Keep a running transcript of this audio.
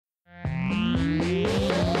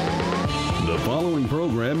following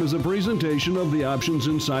program is a presentation of the Options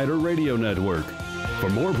Insider Radio Network. For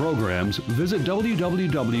more programs, visit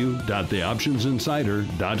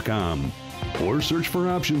www.theoptionsinsider.com or search for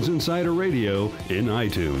Options Insider Radio in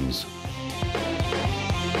iTunes.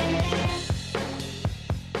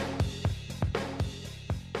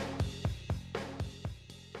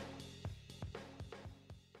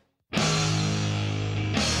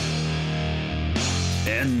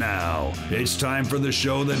 And now, it's time for the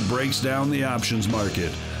show that breaks down the options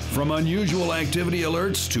market. From unusual activity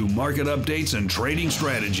alerts to market updates and trading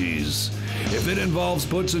strategies. If it involves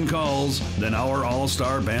puts and calls, then our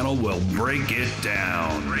all-star panel will break it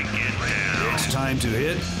down. It's time to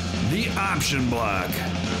hit the option block.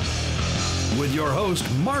 With your host,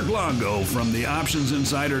 Mark Longo from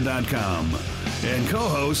theoptionsinsider.com and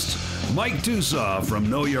co-hosts Mike Tusaw from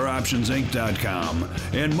KnowYourOptionsInc.com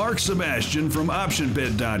and Mark Sebastian from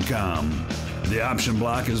OptionPit.com. The Option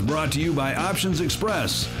Block is brought to you by Options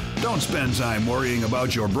Express. Don't spend time worrying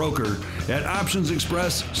about your broker. At Options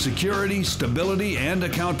Express, security, stability, and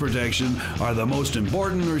account protection are the most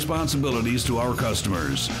important responsibilities to our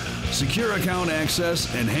customers. Secure account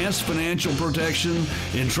access, enhanced financial protection,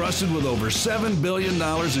 entrusted with over $7 billion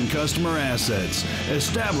in customer assets,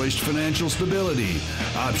 established financial stability.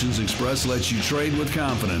 Options Express lets you trade with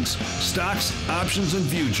confidence. Stocks, options, and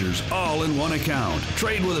futures, all in one account.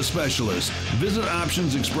 Trade with a specialist. Visit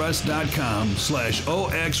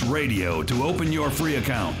optionsexpress.com/OXradio to open your free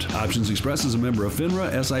account. Options Express is a member of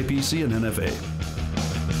FINRA, SIPC, and NFA.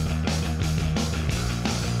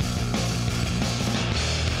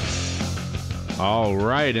 All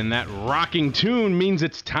right, and that rocking tune means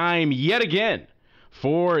it's time yet again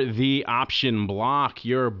for the Option Block,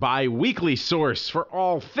 your bi-weekly source for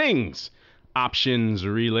all things options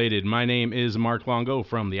related. My name is Mark Longo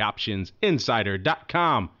from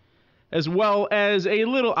theoptionsinsider.com, as well as a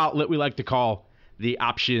little outlet we like to call the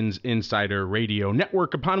Options Insider Radio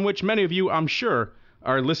Network, upon which many of you, I'm sure,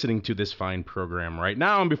 are listening to this fine program right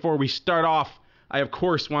now. And before we start off, I, of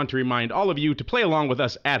course, want to remind all of you to play along with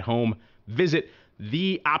us at home. Visit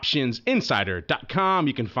theoptionsinsider.com.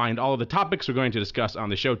 You can find all of the topics we're going to discuss on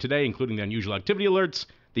the show today, including the unusual activity alerts,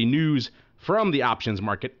 the news from the options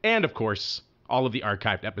market, and, of course, all of the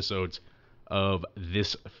archived episodes of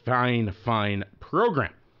this fine, fine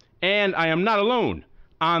program. And I am not alone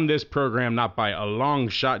on this program, not by a long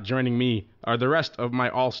shot. Joining me are the rest of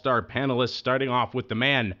my all-star panelists, starting off with the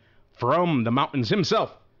man from the mountains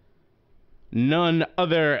himself, none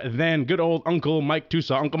other than good old Uncle Mike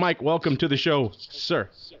Tusaw. Uncle Mike, welcome to the show, sir.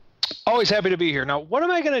 Always happy to be here. Now, what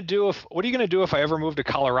am I going to do what are you going to do if I ever move to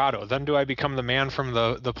Colorado? Then do I become the man from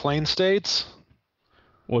the Plain States?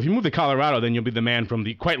 Well, if you move to Colorado, then you'll be the man from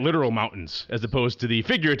the quite literal mountains, as opposed to the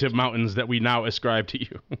figurative mountains that we now ascribe to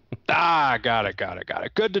you. Got it.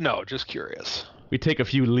 Good to know. Just curious. We take a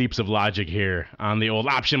few leaps of logic here on the old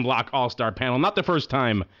Option Block All-Star panel. Not the first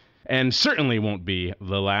time, and certainly won't be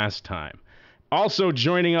the last time. Also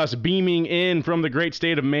joining us, beaming in from the great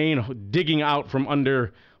state of Maine, digging out from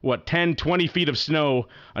under, 10, 20 feet of snow,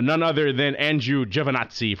 none other than Andrew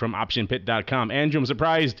Giovinazzi from OptionPit.com. Andrew, I'm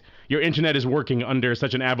surprised your internet is working under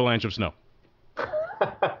such an avalanche of snow.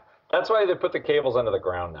 That's why they put the cables under the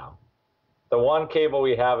ground now. The one cable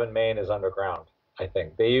we have in Maine is underground, I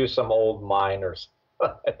think. They use some old miners.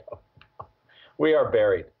 We are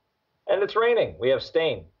buried. And it's raining. We have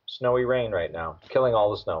snowy rain right now, killing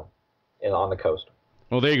all the snow on the coast.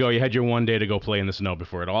 Well, there you go. You had your one day to go play in the snow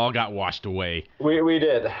before it all got washed away. We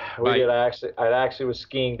did. We did. I actually was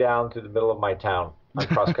skiing down to the middle of my town on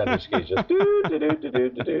cross-country skis. Just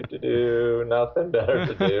do, nothing better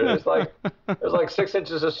to do. There's like 6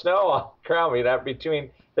 inches of snow on the ground.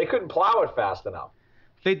 They couldn't plow it fast enough.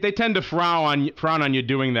 They tend to frown on you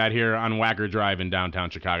doing that here on Wacker Drive in downtown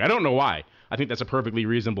Chicago. I don't know why. I think that's a perfectly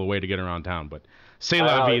reasonable way to get around town, but c'est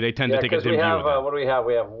la vie, they tend to take a dim view of that. What do we have?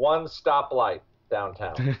 We have one stoplight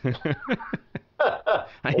downtown.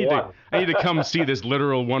 I need to come see this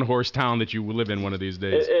literal one-horse town that you live in one of these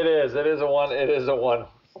days. It is a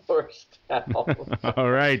one-horse town.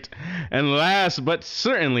 All right. And last but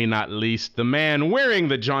certainly not least, the man wearing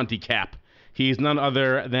the jaunty cap. He's none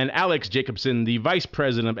other than Alex Jacobson, the Vice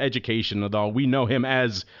President of Education, although we know him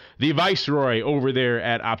as the Viceroy over there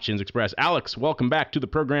at Options Express. Alex, welcome back to the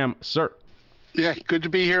program, sir. Yeah, good to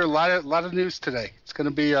be here. A lot of news today. It's going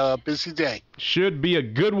to be a busy day. Should be a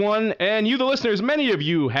good one. And you, the listeners, many of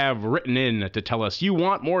you have written in to tell us you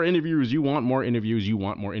want more interviews, you want more interviews, you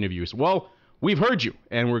want more interviews. Well, we've heard you,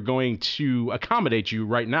 and we're going to accommodate you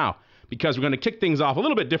right now because we're going to kick things off a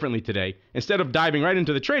little bit differently today. Instead of diving right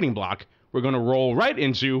into the trading block, we're going to roll right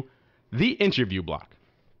into the interview block.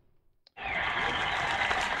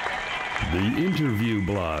 The interview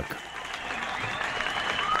block.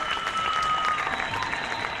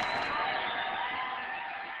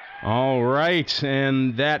 All right,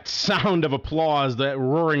 and that sound of applause, that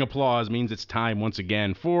roaring applause, means it's time once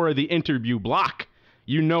again for the interview block.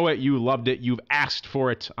 You know it, you loved it, you've asked for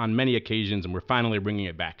it on many occasions, and we're finally bringing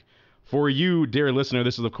it back. For you, dear listener,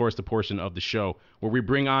 this is, of course, the portion of the show where we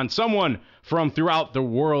bring on someone from throughout the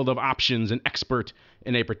world of options, an expert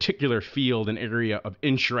in a particular field, an area of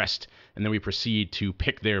interest, and then we proceed to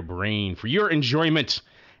pick their brain for your enjoyment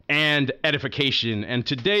and edification. And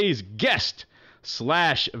today's guest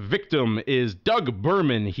 / victim is Doug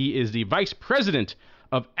Berman. He is the Vice President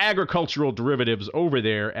of Agricultural Derivatives over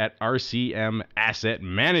there at RCM Asset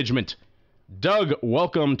Management. Doug,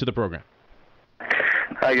 welcome to the program.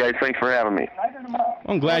 Hi, guys. Thanks for having me.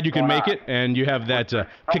 I'm glad you can make it, and you have that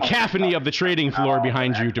cacophony of the trading floor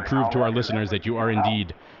behind you to prove to our listeners that you are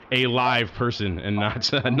indeed a live person and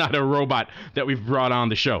not a robot that we've brought on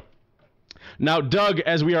the show. Now, Doug,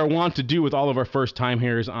 as we are wont to do with all of our first-time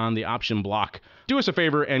hires on the option block, do us a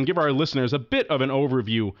favor and give our listeners a bit of an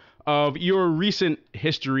overview of your recent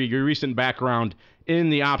history, your recent background in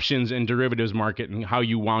the options and derivatives market, and how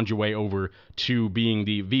you wound your way over to being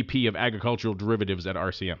the VP of Agricultural Derivatives at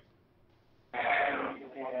RCM.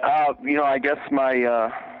 I guess my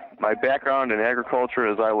background in agriculture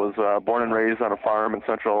is I was born and raised on a farm in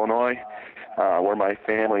central Illinois, where my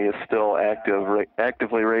family is still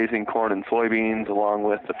actively raising corn and soybeans, along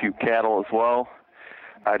with a few cattle as well.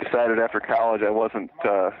 I decided after college I wasn't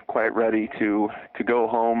quite ready to go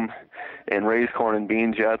home and raise corn and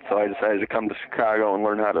beans yet, so I decided to come to Chicago and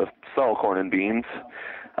learn how to sell corn and beans,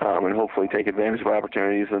 and hopefully take advantage of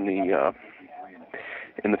opportunities in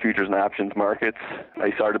the futures and options markets.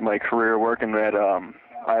 I started my career working at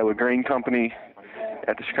Iowa Grain Company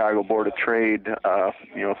at the Chicago Board of Trade, a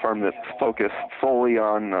firm that's focused solely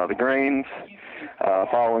on the grains.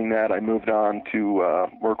 Following that, I moved on to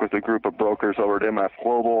work with a group of brokers over at MF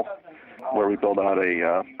Global, where we built out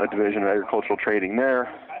a division of agricultural trading there.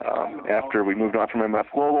 After we moved on from MF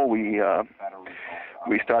Global,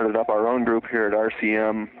 we started up our own group here at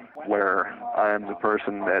RCM, where I am the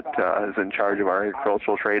person that is in charge of our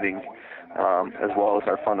agricultural trading, as well as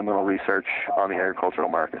our fundamental research on the agricultural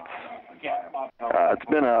markets. It's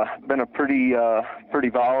been a pretty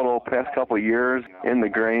volatile past couple of years in the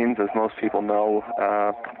grains, as most people know.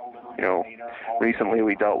 Recently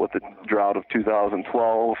we dealt with the drought of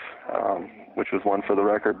 2012, which was one for the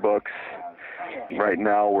record books. Right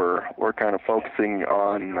now we're kind of focusing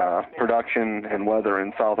on production and weather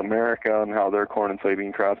in South America and how their corn and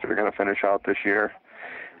soybean crops are going to finish out this year.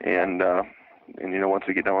 And once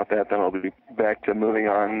we get done with that, then we'll be back to moving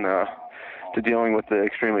on to dealing with the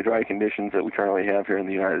extremely dry conditions that we currently have here in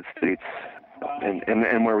the United States,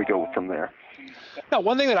 and where we go from there. Now,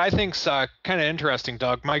 one thing that I think's kind of interesting,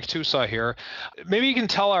 Doug, Mike Tusa here, maybe you can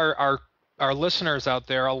tell our listeners out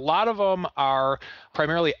there, a lot of them are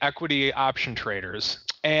primarily equity option traders.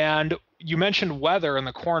 And you mentioned weather in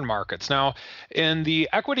the corn markets. Now, in the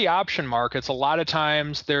equity option markets, a lot of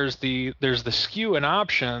times there's the skew in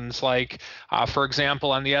options. Like, for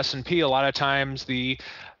example, on the S&P, a lot of times the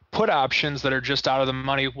put options that are just out of the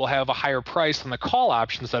money will have a higher price than the call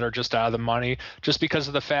options that are just out of the money, just because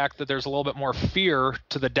of the fact that there's a little bit more fear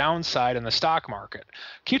to the downside in the stock market.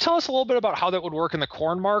 Can you tell us a little bit about how that would work in the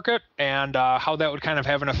corn market, and how that would kind of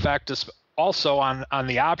have an effect also on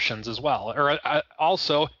the options as well, or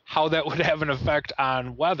also how that would have an effect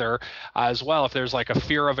on weather as well, if there's like a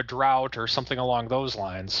fear of a drought or something along those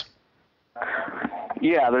lines?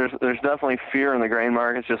 Yeah, there's definitely fear in the grain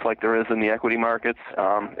markets, just like there is in the equity markets.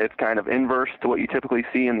 It's kind of inverse to what you typically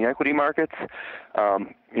see in the equity markets.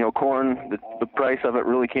 Corn, the price of it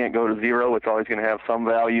really can't go to zero. It's always going to have some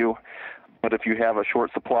value. But if you have a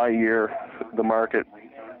short supply year, the market,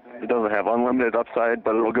 it doesn't have unlimited upside,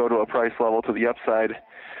 but it'll go to a price level to the upside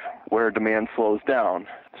where demand slows down.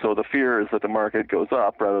 So the fear is that the market goes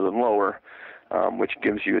up rather than lower, which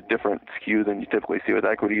gives you a different skew than you typically see with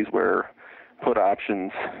equities, where put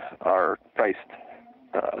options are priced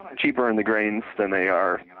cheaper in the grains than they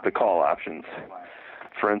are the call options.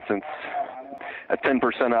 For instance, a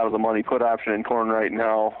 10% out of the money put option in corn right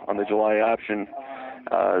now on the July option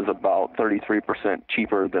is about 33%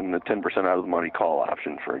 cheaper than the 10% out of the money call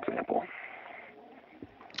option, for example.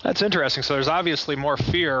 That's interesting. So there's obviously more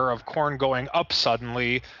fear of corn going up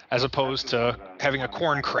suddenly as opposed to having a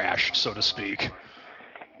corn crash, so to speak.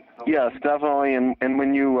 Yes, definitely. And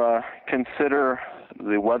when you consider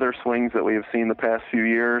the weather swings that we have seen the past few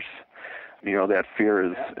years, that fear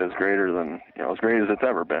is greater than, as great as it's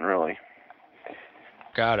ever been, really.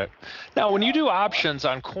 Got it. Now, when you do options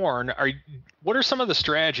on corn, what are some of the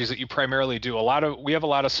strategies that you primarily do? We have a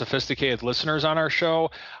lot of sophisticated listeners on our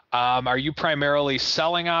show. Are you primarily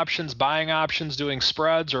selling options, buying options, doing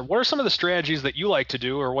spreads, or what are some of the strategies that you like to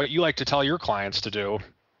do, or what you like to tell your clients to do?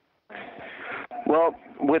 Well,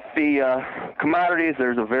 with the commodities,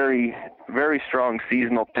 there's a very, very strong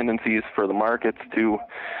seasonal tendencies for the markets to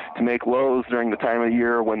make lows during the time of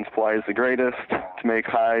year when supply is the greatest, to make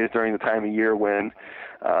highs during the time of year when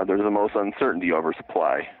there's the most uncertainty over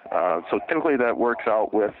supply. So typically that works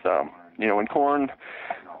out with, in corn,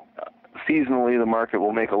 seasonally the market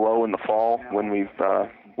will make a low in the fall when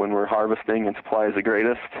we're harvesting and supply is the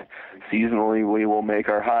greatest. Seasonally, we will make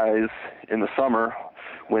our highs in the summer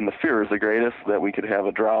when the fear is the greatest that we could have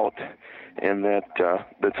a drought and that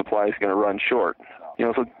supply is going to run short.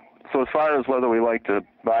 So as far as whether we like to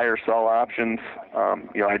buy or sell options,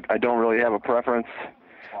 I don't really have a preference.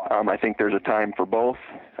 I think there's a time for both.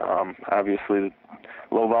 Obviously,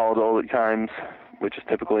 low volatility times, which is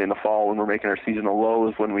typically in the fall when we're making our seasonal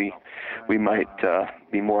lows, when we might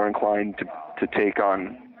be more inclined to take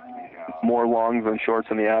on more longs than shorts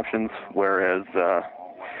in the options, whereas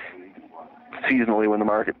seasonally when the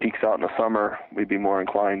market peaks out in the summer, we'd be more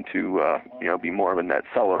inclined to be more of a net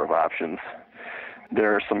seller of options.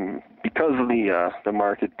 There are some, because of the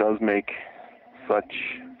market does make such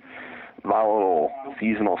volatile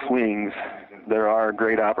seasonal swings, there are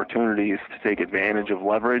great opportunities to take advantage of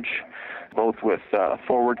leverage, both with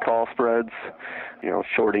forward call spreads,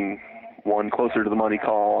 shorting one closer to the money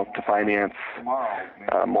call to finance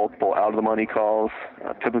multiple out of the money calls.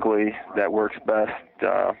 Typically that works best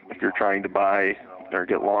if you're trying to buy or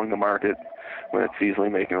get long the market when it's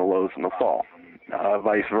seasonally making the lows in the fall.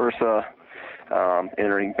 Vice versa,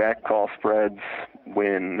 entering back call spreads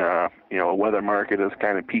when a weather market has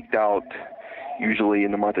kind of peaked out, usually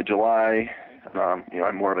in the month of July.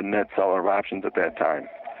 I'm more of a net seller of options at that time.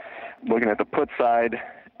 Looking at the put side,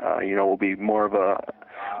 we'll be more of a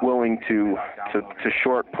willing to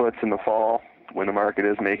short puts in the fall when the market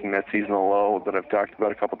is making that seasonal low that I've talked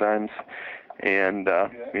about a couple times, and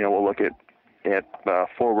we'll look at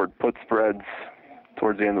forward put spreads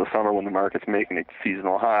towards the end of the summer when the market's making a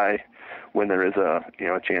seasonal high, when there is a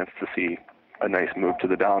chance to see a nice move to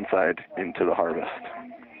the downside into the harvest.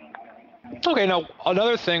 Okay, now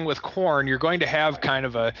another thing with corn, you're going to have kind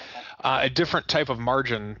of a different type of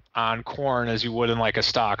margin on corn as you would in like a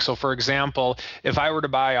stock. So for example, if I were to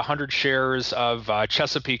buy 100 shares of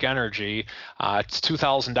Chesapeake Energy, it's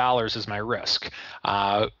 $2,000 is my risk.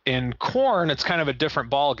 In corn, it's kind of a different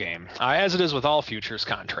ball game, as it is with all futures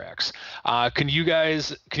contracts. Can you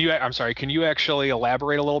actually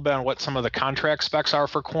elaborate a little bit on what some of the contract specs are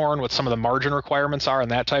for corn, what some of the margin requirements are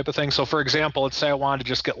and that type of thing? So for example, let's say I wanted to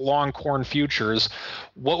just get long corn futures.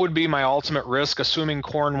 What would be my ultimate risk, assuming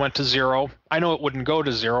corn went to zero? I know it wouldn't go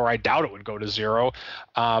to zero, or I doubt it would go to zero,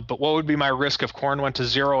 but what would be my risk if corn went to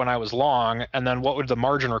zero and I was long? And then what would the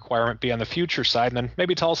margin requirement be on the future side? And then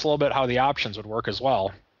maybe tell us a little bit how the options would work as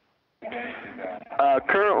well.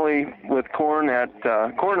 Currently, with corn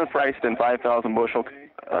corn is priced in 5,000 bushel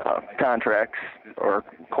contracts, or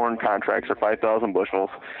corn contracts are 5,000 bushels,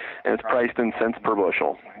 and it's priced in cents per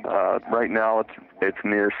bushel. Right now it's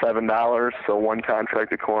near $7, so one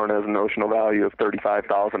contract of corn has a notional value of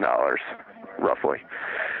 $35,000, roughly.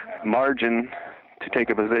 Margin to take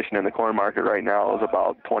a position in the corn market right now is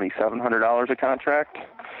about $2,700 a contract.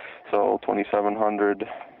 So 2,700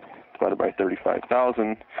 divided by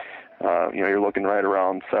 35,000, you're looking right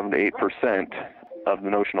around 7 to 8% of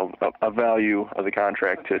the notional value of the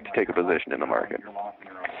contract to take a position in the market.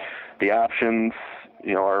 The options,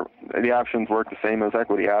 the options work the same as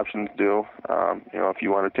equity options do. If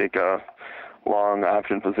you want to take a long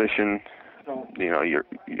option position, you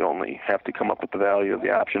only have to come up with the value of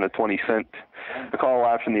the option at 20 cents. The call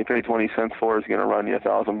option that you pay 20 cents for is going to run you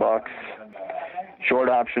 $1,000. Short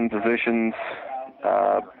option positions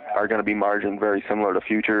are going to be margined very similar to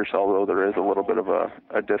futures, although there is a little bit of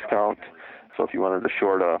a discount. So if you wanted to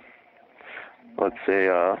short let's say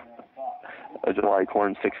a July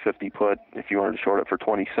corn 650 put, if you wanted to short it for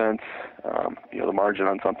 20 cents, the margin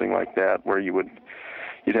on something like that where you'd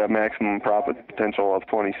have maximum profit potential of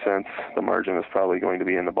 20 cents, the margin is probably going to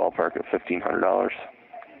be in the ballpark of $1,500.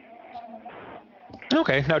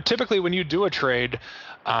 Okay. Now, typically when you do a trade,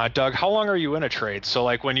 Doug, how long are you in a trade? So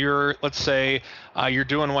like when you're, let's say you're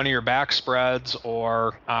doing one of your back spreads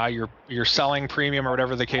or you're selling premium or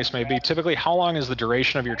whatever the case may be, typically how long is the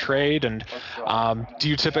duration of your trade? And do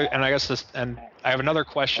you typically, and I guess this, and I have another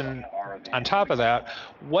question on top of that,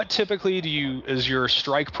 what typically is your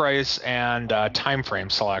strike price and time frame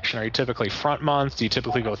selection? Are you typically front month? Do you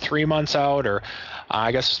typically go 3 months out? Or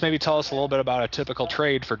I guess just maybe tell us a little bit about a typical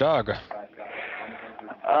trade for Doug.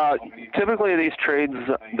 Typically these trades,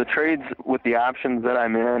 the trades with the options that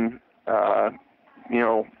I'm in, on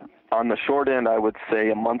the short end, I would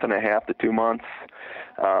say a month and a half to 2 months.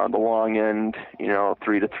 The long end,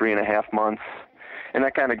 3 to 3.5 months. And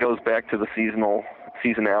that kind of goes back to the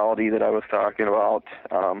seasonality that I was talking about.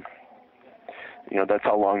 That's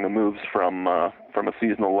how long the moves from a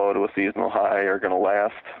seasonal low to a seasonal high are going to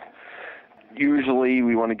last. Usually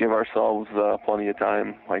we want to give ourselves plenty of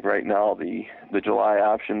time. Like right now, the July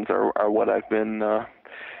options are what I've been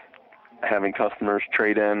having customers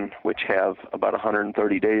trade in, which have about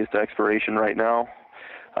 130 days to expiration right now.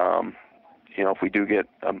 If we do get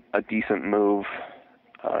a decent move,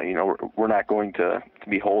 we're not going to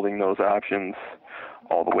be holding those options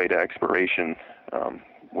all the way to expiration,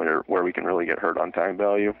 where we can really get hurt on time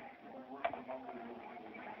value.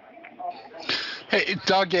 Hey,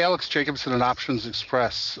 Doug, Alex Jacobson at Options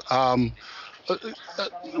Express.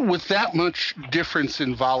 With that much difference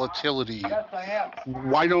in volatility,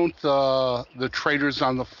 why don't the traders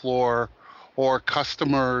on the floor or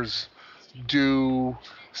customers do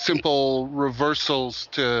simple reversals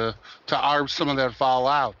to arb some of that vol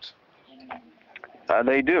out?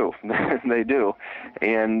 They do. They do.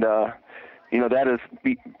 And, that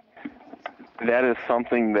is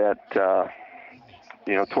something that,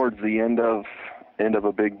 towards the end of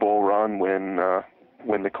a big bull run when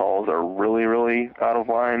the calls are really, really out of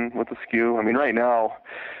line with the skew. I mean, right now,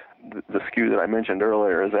 the skew that I mentioned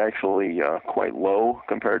earlier is actually quite low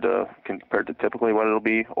compared to typically what it'll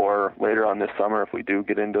be, or later on this summer if we do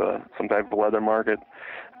get into some type of weather market.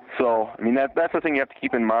 So, I mean, that's the thing you have to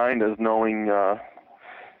keep in mind, is knowing,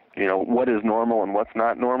 what is normal and what's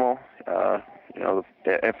not normal.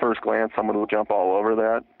 At first glance, someone will jump all over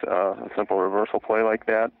that, a simple reversal play like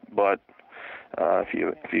that. But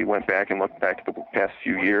if you went back and looked back at the past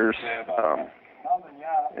few years,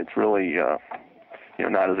 it's really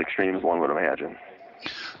not as extreme as one would imagine.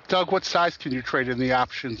 Doug, what size can you trade in the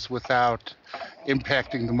options without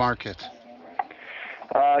impacting the market?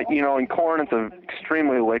 In corn, it's an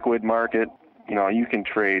extremely liquid market. You can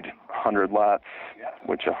trade 100 lots,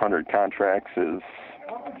 which 100 contracts is,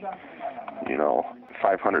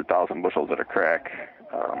 500,000 bushels at a crack.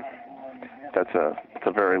 It's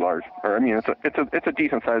a very large, it's a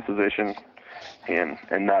decent sized position,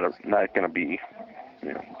 and not going to be,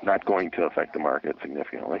 not going to affect the market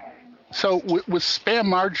significantly. So with spam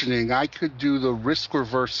margining, I could do the risk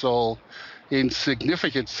reversal in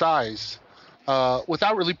significant size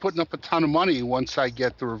without really putting up a ton of money once I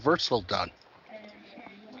get the reversal done.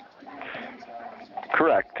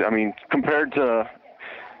 Correct. I mean, compared to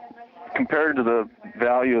the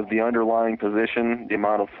value of the underlying position, the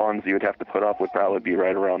amount of funds you would have to put up would probably be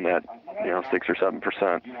right around that, 6 or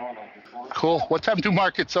 7%. Cool. What time do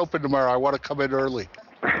markets open tomorrow? I want to come in early.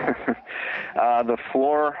 The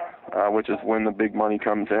floor, which is when the big money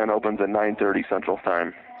comes in, opens at 9:30 Central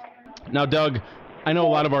Time. Now, Doug, I know a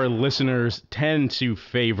lot of our listeners tend to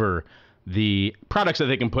favor the products that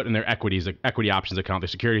they can put in their equity options account, their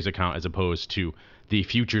securities account, as opposed to the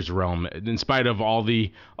futures realm, in spite of all the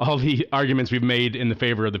arguments we've made in the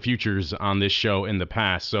favor of the futures on this show in the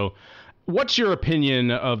past. So what's your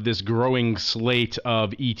opinion of this growing slate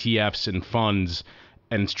of ETFs and funds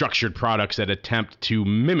and structured products that attempt to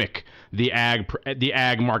mimic the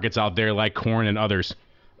ag markets out there, like corn and others?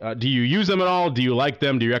 Do you use them at all? Do you like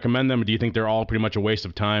them? Do you recommend them? Or do you think they're all pretty much a waste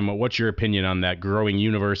of time? What's your opinion on that growing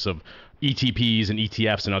universe of ETPs and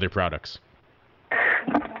ETFs and other products?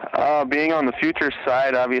 Being on the futures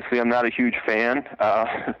side, obviously I'm not a huge fan,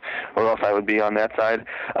 or else I would be on that side.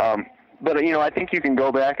 But, I think you can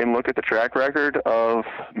go back and look at the track record of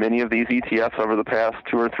many of these ETFs over the past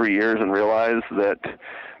 2 or 3 years and realize that,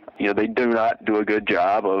 they do not do a good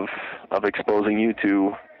job of exposing you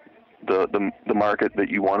to the market that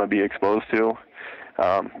you want to be exposed to.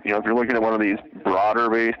 If you're looking at one of these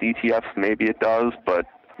broader-based ETFs, maybe it does, but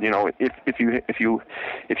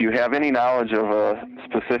if you have any knowledge of a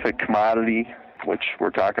specific commodity, which we're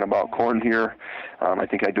talking about corn here, I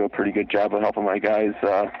think I do a pretty good job of helping my guys,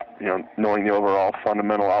 knowing the overall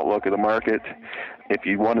fundamental outlook of the market. If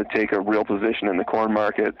you want to take a real position in the corn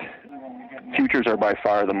market, futures are by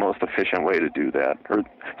far the most efficient way to do that. Or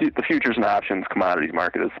the futures and options commodities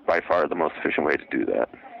market is by far the most efficient way to do that.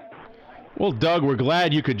 Well, Doug, we're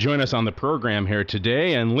glad you could join us on the program here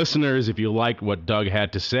today. And listeners, if you liked what Doug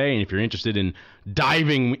had to say, and if you're interested in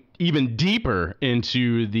diving even deeper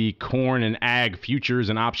into the corn and ag futures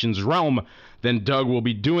and options realm, then Doug will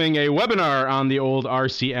be doing a webinar on the old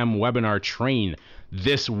RCM webinar train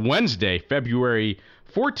this Wednesday, February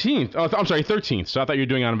 14th. Oh, I'm sorry, 13th. So I thought you were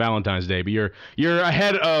doing it on Valentine's Day, but you're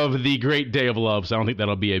ahead of the great day of love, so I don't think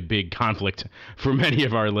that'll be a big conflict for many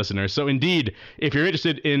of our listeners. So indeed, if you're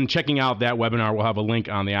interested in checking out that webinar, we'll have a link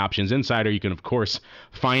on the Options Insider. You can, of course,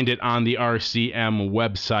 find it on the RCM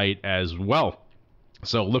website as well.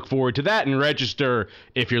 So look forward to that and register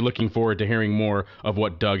if you're looking forward to hearing more of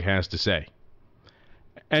what Doug has to say.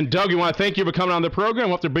 And Doug, we want to thank you for coming on the program.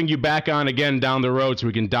 We'll have to bring you back on again down the road so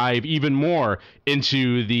we can dive even more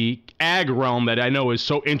into the ag realm that I know is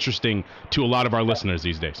so interesting to a lot of our listeners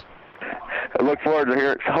these days. I look forward to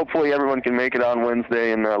hearing it. Hopefully everyone can make it on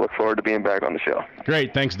Wednesday, and look forward to being back on the show.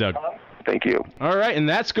 Great. Thanks, Doug. Thank you. All right, and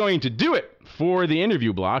that's going to do it for the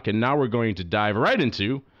interview block, and now we're going to dive right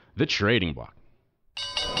into the trading block.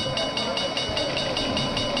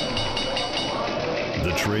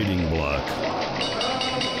 The trading block.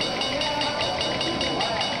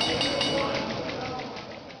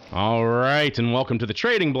 All right, and welcome to the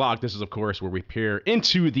trading block. This is, of course, where we peer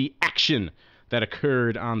into the action that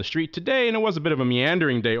occurred on the street today, and it was a bit of a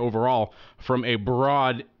meandering day overall from a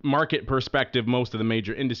broad market perspective. Most of the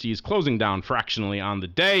major indices closing down fractionally on the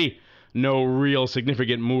day. No real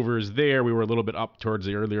significant movers there. We were a little bit up towards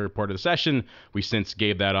the earlier part of the session. We since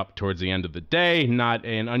gave that up towards the end of the day. Not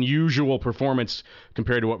an unusual performance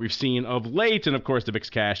compared to what we've seen of late, and of course the VIX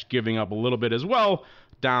cash giving up a little bit as well,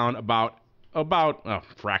 down about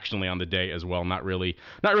fractionally on the day as well. Not really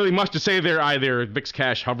much to say there either. VIX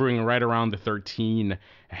cash hovering right around the 13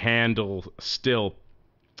 handle still.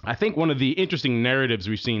 I think one of the interesting narratives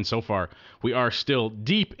we've seen so far, we are still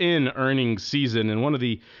deep in earnings season, and one of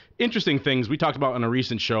the interesting things we talked about on a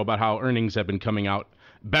recent show about how earnings have been coming out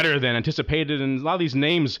better than anticipated, and a lot of these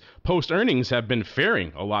names post-earnings have been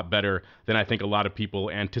faring a lot better than I think a lot of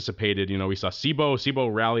people anticipated. You know, we saw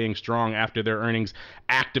CBOE rallying strong after their earnings.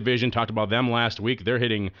 Activision, talked about them last week. They're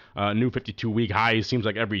hitting new 52-week highs, seems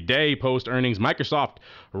like every day post-earnings. Microsoft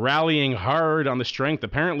rallying hard on the strength,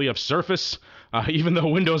 apparently, of Surface. Even though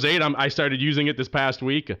Windows 8, I started using it this past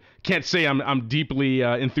week. Can't say I'm deeply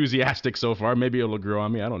enthusiastic so far. Maybe it'll grow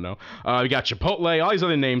on me. I don't know. We got Chipotle, all these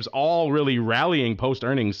other names, all really rallying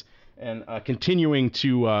post-earnings and continuing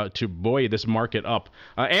to buoy this market up.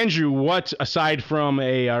 Andrew, what, aside from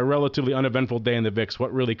a relatively uneventful day in the VIX,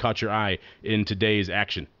 what really caught your eye in today's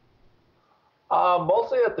action?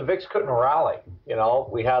 Mostly that the VIX couldn't rally. You know,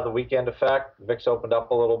 we had the weekend effect. The VIX opened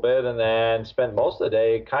up a little bit and then spent most of the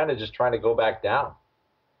day kind of just trying to go back down.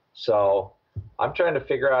 So I'm trying to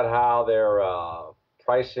figure out how they're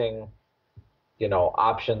pricing,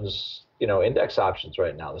 options, index options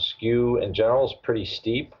right now. The skew in general is pretty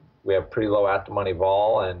steep. We have pretty low at-the-money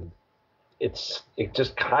vol, and it's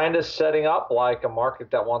just kind of setting up like a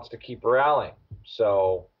market that wants to keep rallying.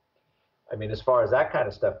 So, I mean, as far as that kind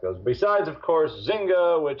of stuff goes, besides, of course,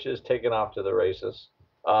 Zynga, which is taken off to the races.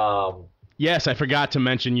 Yes, I forgot to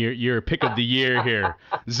mention your pick of the year here.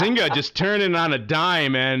 Zynga just turning on a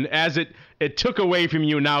dime, and as it took away from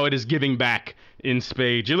you, now it is giving back in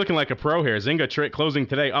spades. You're looking like a pro here. Zynga closing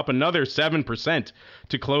today up another 7%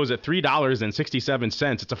 to close at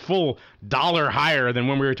 $3.67. It's a full dollar higher than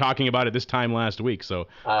when we were talking about it this time last weque. So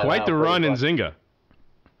quite the run in Zynga.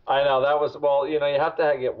 I know that was, well, you have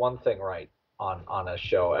to get one thing right on a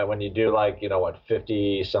show, and when you do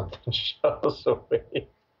 50 something shows a week.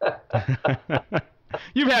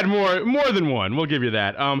 You've had more than one. We'll give you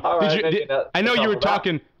that. I know you were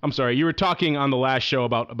talking. I'm sorry, you were talking on the last show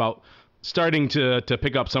about starting to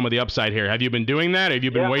pick up some of the upside here. Have you been doing that? Have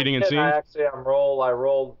you been waiting and seeing? I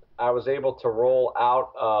was able to roll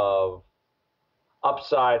out of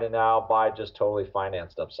upside and now buy just totally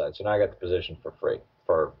financed upside. So now I got the position for free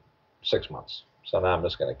for 6 months. So now I'm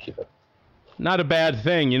just going to keep it. Not a bad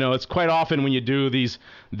thing. It's quite often when you do these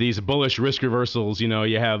bullish risk reversals, you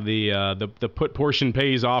have the put portion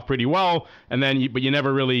pays off pretty well, and then but you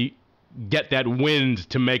never really get that wind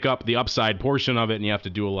to make up the upside portion of it, and you have to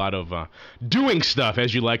do a lot of doing stuff,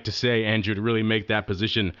 as you like to say, Andrew, to really make that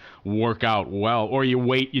position work out well. Or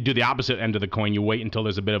you do the opposite end of the coin. You wait until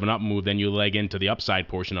there's a bit of an up move, then you leg into the upside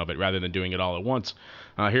portion of it rather than doing it all at once.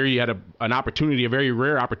 Here you had an opportunity, a very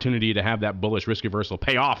rare opportunity, to have that bullish risk reversal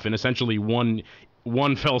pay off in essentially one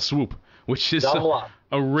fell swoop, which is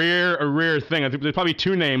a rare thing. I think there's probably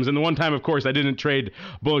two names, and the one time, of course, I didn't trade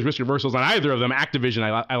bullish risk reversals on either of them. Activision,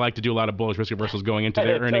 I like to do a lot of bullish risk reversals going into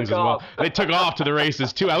their earnings as well. They took off to the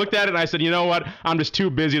races too. I looked at it and I said, you know what? I'm just too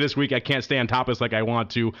busy this week. I can't stay on top of this like I want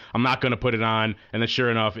to. I'm not going to put it on. And then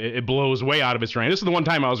sure enough, it blows way out of its range. This is the one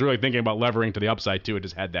time I was really thinking about levering to the upside too. It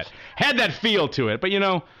just had that feel to it. But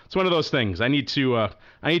it's one of those things. I need to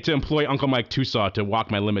employ Uncle Mike Tusaw to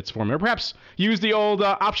walk my limits for me, or perhaps use the old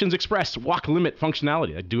Options Express walk limit functionality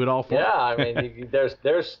mentality. Like, do it all for Yeah, I mean,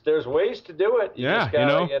 there's ways to do it. You just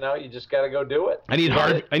gotta, you just got to go do it. I need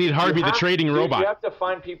Harvey the trading robot. You have to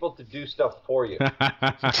find people to do stuff for you.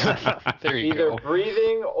 There you Either go.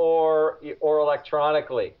 breathing or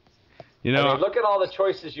electronically. You know, I mean, look at all the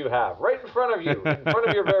choices you have right in front of you, in front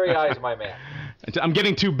of your very eyes, my man. I'm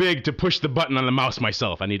getting too big to push the button on the mouse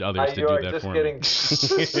myself. I need others to do that for me.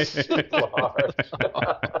 Just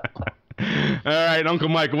All right, Uncle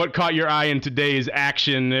Mike, what caught your eye in today's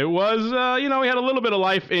action? It was, we had a little bit of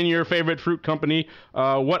life in your favorite fruit company.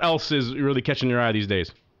 What else is really catching your eye these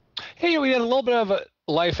days? Hey, we had a little bit of a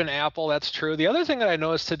life in Apple. That's true. The other thing that I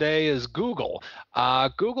noticed today is Google.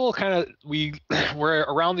 Google we're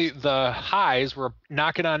around the highs. We're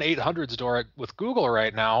knocking on 800's door with Google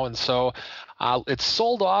right now, and so it's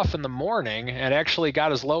sold off in the morning and actually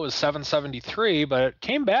got as low as 773, but it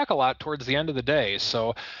came back a lot towards the end of the day. So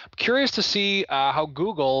I'm curious to see how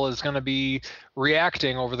Google is going to be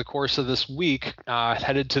reacting over the course of this week,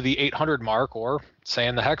 headed to the 800 mark, or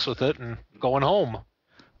saying the hex with it and going home.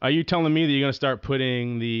 Are you telling me that you're going to start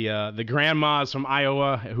putting the grandmas from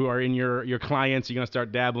Iowa who are in your clients, you're going to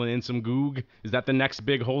start dabbling in some GOOG? Is that the next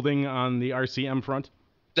big holding on the RCM front?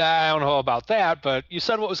 I don't know about that, but you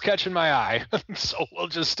said what was catching my eye, so we'll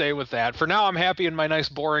just stay with that. For now, I'm happy in my nice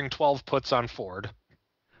boring 12 puts on Ford.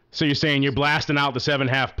 So you're saying you're blasting out the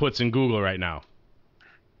 7.5 puts in Google right now?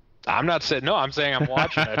 I'm not saying, no, I'm saying I'm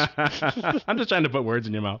watching it. I'm just trying to put words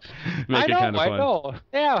in your mouth. I know.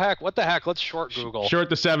 Yeah, heck, what the heck? Let's short Google. Short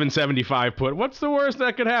the 775 put. What's the worst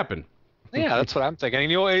that could happen? Yeah, that's what I'm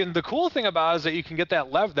thinking. And the cool thing about it is that you can get that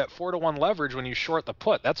 4-to-1 leverage when you short the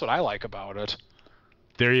put. That's what I like about it.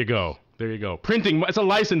 There you go. Printing, it's a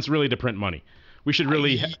license really to print money. We should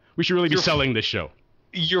really be selling this show.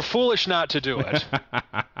 You're foolish not to do it.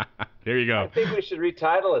 There you go. I think we should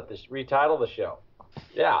retitle the show.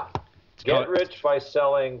 Yeah. Get rich by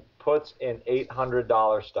selling puts in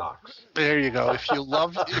 $800 stocks. There you go. If you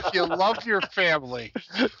love your family.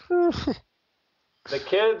 The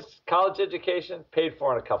kids' college education paid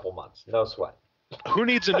for in a couple months. No sweat. Who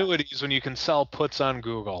needs annuities when you can sell puts on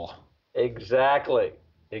Google? Exactly.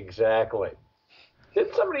 Did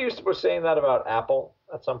somebody used to be saying that about Apple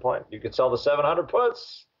at some point? You could sell the 700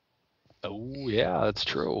 puts. Oh, yeah, that's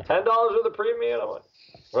true. $10 with a premium.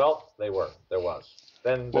 Well, there was.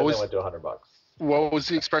 Then they went to $100. What was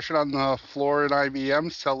the expression on the floor at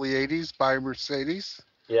IBM? Sell the 80s, buy Mercedes?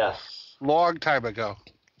 Yes. Long time ago.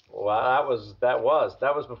 Well, that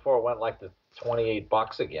was before it went like to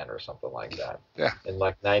 $28 again or something like that. Yeah. In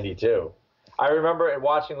like 92. I remember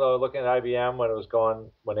looking at IBM when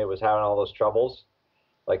it was having all those troubles.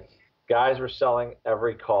 Like guys were selling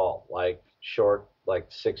every call, like short, like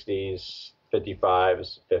 60s,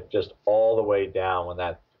 55s, just all the way down when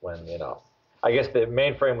I guess the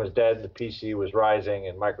mainframe was dead, the PC was rising,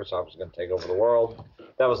 and Microsoft was going to take over the world.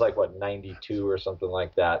 That was like, 92 or something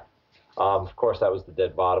like that. Of course, that was the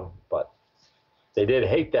dead bottom, but they did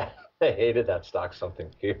hate that. They hated that stock something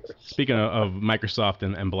fierce. Speaking of Microsoft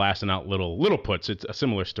and blasting out little puts, it's a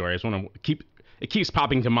similar story. I just want to it keeps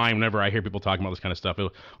popping to mind whenever I hear people talking about this kind of stuff. When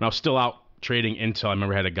I was still out trading Intel, I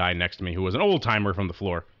remember I had a guy next to me who was an old timer from the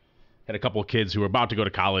floor. Had a couple of kids who were about to go to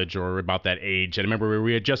college or about that age. And I remember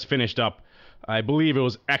we had just finished up, I believe it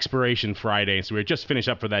was expiration Friday, so we were just finished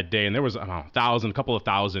up for that day, and there was a couple of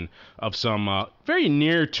thousand of some very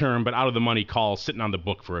near-term but out-of-the-money calls sitting on the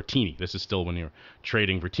book for a teeny. This is still when you're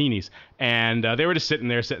trading for teenies. And they were just sitting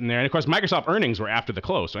there. And, of course, Microsoft earnings were after the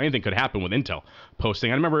close, so anything could happen with Intel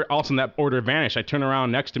posting. I remember all of a sudden that order vanished. I turned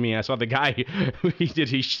around next to me, and I saw the guy,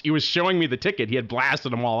 he was showing me the ticket. He had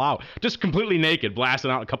blasted them all out, just completely naked,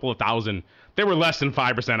 blasting out a couple of thousand. They were less than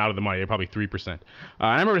 5% out of the money. They were probably 3%.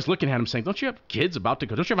 I remember just looking at him saying, don't you have kids about to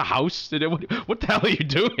go? Don't you have a house? What the hell are you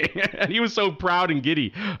doing? And he was so proud and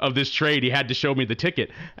giddy of this trade, he had to show me the ticket.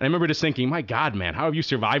 And I remember just thinking, my God, man, how have you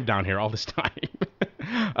survived down here all this time?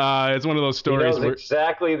 It's one of those stories. He knows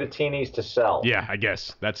exactly the teenies to sell. Yeah, I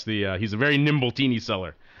guess. That's he's a very nimble teeny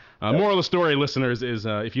seller. Moral of the story, listeners, is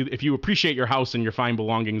if you appreciate your house and your fine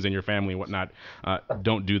belongings and your family and whatnot,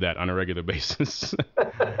 don't do that on a regular basis.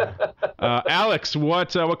 Alex,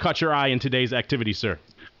 what caught your eye in today's activity, sir?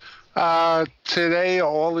 Today,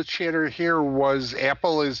 all the chatter here was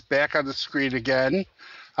Apple is back on the screen again.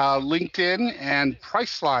 LinkedIn and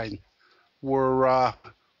Priceline were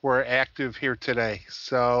active here today.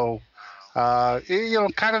 So,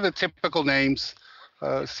 kind of the typical names.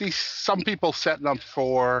 See some people setting up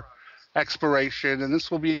for expiration, and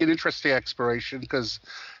this will be an interesting expiration because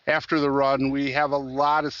after the run, we have a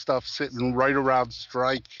lot of stuff sitting right around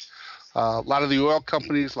strike. A lot of the oil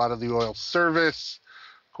companies, a lot of the oil service.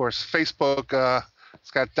 Of course, Facebook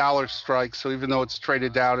It's got dollar strikes, so even though it's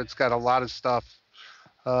traded down, it's got a lot of stuff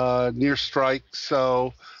near strike.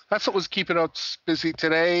 So that's what was keeping us busy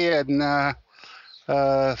today, and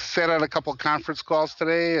sat on a couple of conference calls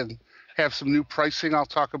today and have some new pricing I'll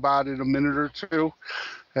talk about in a minute or two.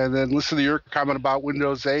 And then listen to your comment about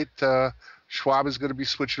Windows 8. Schwab is going to be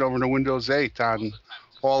switching over to Windows 8 on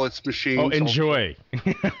all its machines. Oh, enjoy.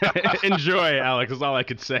 Enjoy, Alex, is all I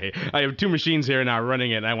could say. I have 2 machines here now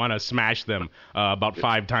running it, and I want to smash them about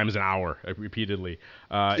 5 times an hour repeatedly.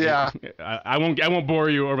 Yeah. I won't bore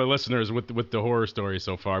you or the listeners with the horror story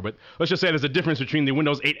so far, but let's just say there's a difference between the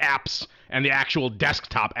Windows 8 apps and the actual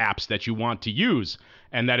desktop apps that you want to use,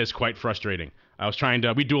 and that is quite frustrating.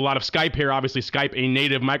 We do a lot of Skype here. Obviously, Skype, a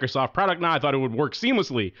native Microsoft product now. I thought it would work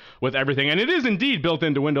seamlessly with everything. And it is indeed built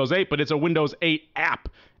into Windows 8, but it's a Windows 8 app.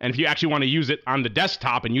 And if you actually want to use it on the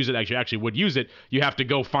desktop and use it, actually would use it, you have to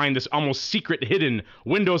go find this almost secret hidden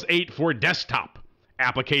Windows 8 for desktop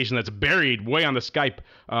application that's buried way on the Skype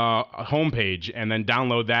homepage, and then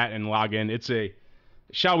download that and log in.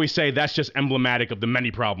 Shall we say, that's just emblematic of the many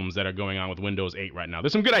problems that are going on with Windows 8 right now.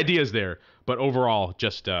 There's some good ideas there, but overall,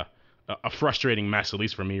 just a frustrating mess, at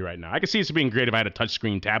least for me right now. I could see this being great if I had a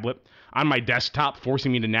touchscreen tablet on my desktop,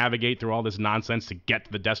 forcing me to navigate through all this nonsense to get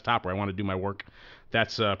to the desktop where I want to do my work.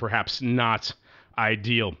 That's perhaps not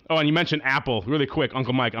ideal. Oh, and you mentioned Apple. Really quick,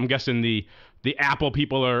 Uncle Mike, I'm guessing the Apple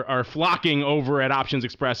people are flocking over at Options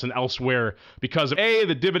Express and elsewhere because of A,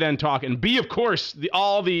 the dividend talk, and B, of course,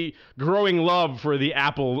 all the growing love for the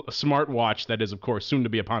Apple smartwatch that is, of course, soon to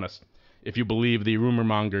be upon us, if you believe the rumor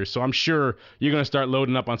mongers. So I'm sure you're going to start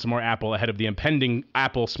loading up on some more Apple ahead of the impending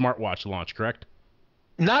Apple smartwatch launch, correct?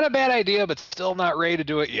 Not a bad idea, but still not ready to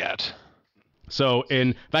do it yet. So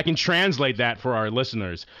if I can translate that for our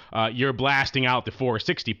listeners, you're blasting out the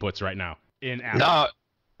 460 puts right now in Apple.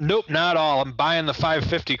 Nope, not all. I'm buying the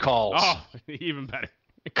 550 calls. Oh, even better.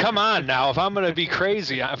 Come on now. If I'm going to be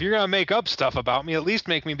crazy, if you're going to make up stuff about me, at least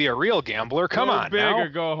make me be a real gambler. Come on big now. Or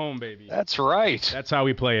go home, baby. That's right. That's how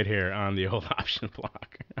we play it here on the old option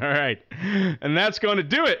block. All right. And that's going to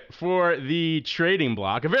do it for the trading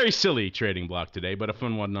block. A very silly trading block today, but a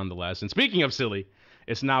fun one nonetheless. And speaking of silly,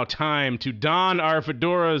 it's now time to don our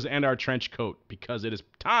fedoras and our trench coat, because it is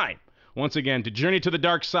time, once again, to journey to the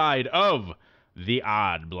dark side of the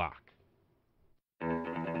odd block.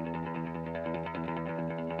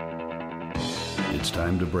 It's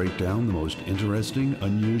time to break down the most interesting,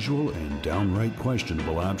 unusual, and downright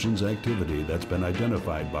questionable options activity that's been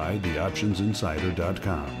identified by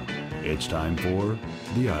theoptionsinsider.com. It's time for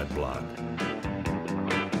the Odd Block.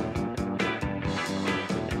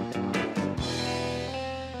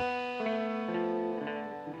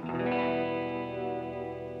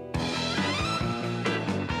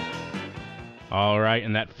 All right,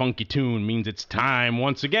 and that funky tune means it's time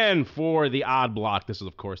once again for the Odd Block. This is,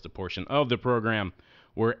 of course, the portion of the program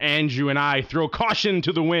where Andrew and I throw caution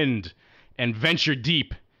to the wind and venture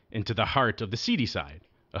deep into the heart of the seedy side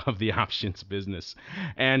of the options business.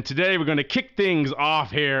 And today we're going to kick things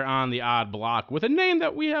off here on the Odd Block with a name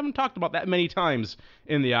that we haven't talked about that many times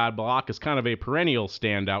in the Odd Block. It's kind of a perennial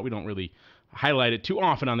standout. We don't really highlight it too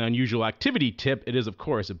often on the unusual activity tip. It is, of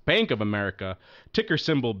course, Bank of America, ticker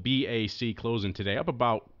symbol BAC, closing today up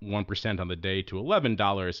about 1% on the day to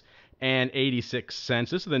 $11.86.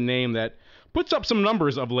 This is the name that puts up some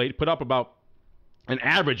numbers of late, put up about an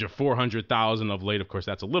average of 400,000 of late. Of course,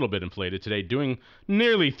 that's a little bit inflated today, doing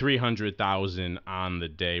nearly 300,000 on the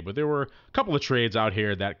day. But there were a couple of trades out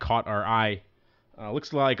here that caught our eye.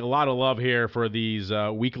 Looks like a lot of love here for these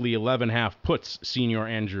weekly 11.5 puts, Senior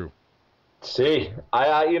Andrew. See,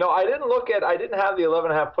 I didn't have the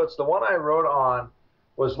 11.5 puts. The one I wrote on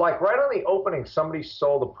was like right on the opening, somebody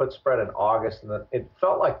sold a put spread in August, and it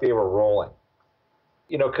felt like they were rolling.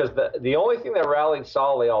 Because the only thing that rallied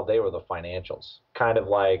solidly all day were the financials. Kind of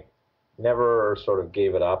like never sort of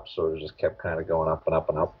gave it up, sort of just kept kind of going up and up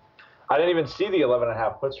and up. I didn't even see the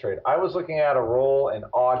 11.5 puts trade. I was looking at a roll in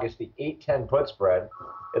August, the 8-10 put spread.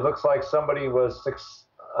 It looks like somebody was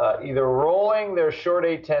either rolling their short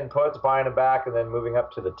 8-10 puts, buying them back, and then moving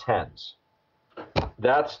up to the 10s.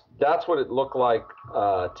 That's what it looked like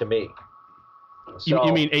to me. So,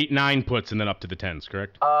 you mean 8-9 puts and then up to the 10s,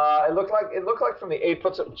 correct? It looked like from the 8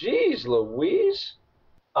 puts up. Geez, Louise.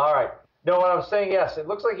 All right. No, what I'm saying, yes, it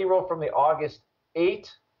looks like he rolled from the August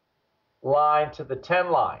 8 line to the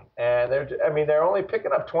 10 line, and they're only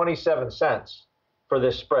picking up 27 cents for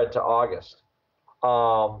this spread to August.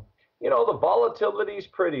 The volatility is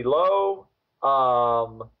pretty low.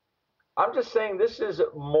 I'm just saying this is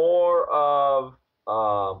more of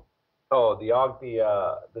the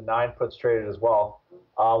 9 puts traded as well.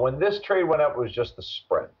 When this trade went up, it was just the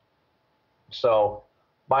spread. So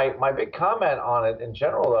My big comment on it in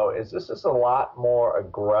general, though, is this is a lot more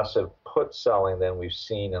aggressive put selling than we've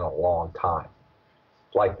seen in a long time.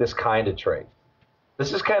 Like this kind of trade.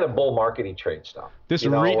 This is kind of bull market-y trade stuff. This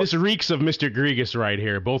reeks of Mr. Grigas right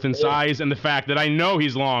here, both in size and the fact that I know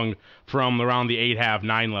he's long from around the 8.5,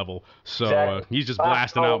 9 level. So exactly. He's just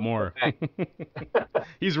blasting out more.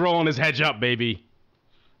 He's rolling his hedge up, baby.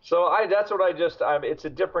 So that's what it's a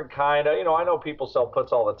different kind of, I know people sell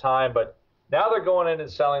puts all the time, but now they're going in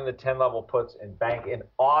and selling the 10-level puts in bank in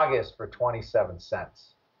August for 27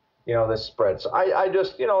 cents. This spread. So I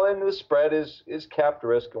just, and this spread is capped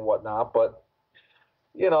risk and whatnot, but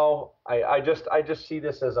I just see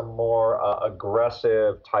this as a more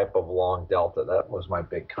aggressive type of long delta. That was my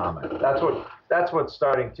big comment. That's what's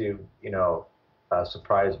starting to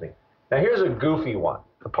surprise me. Now here's a goofy one.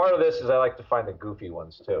 The part of this is I like to find the goofy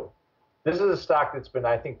ones too. This is a stock that's been,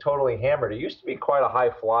 I think, totally hammered. It used to be quite a high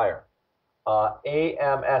flyer.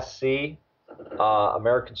 AMSC,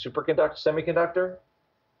 American Semiconductor.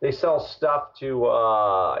 They sell stuff to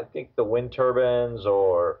I think the wind turbines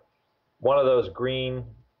or one of those green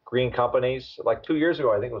companies. Like 2 years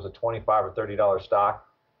ago, I think it was a $25 or $30 stock.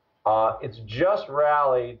 It's just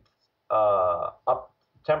rallied up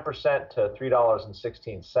 10% to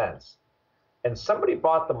 $3.16. And somebody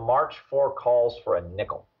bought the March 4 calls for a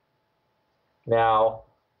nickel. Now,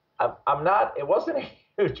 it wasn't a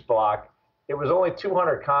huge block. It was only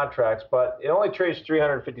 200 contracts, but it only trades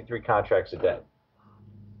 353 contracts a day.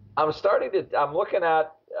 I'm looking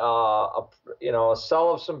at a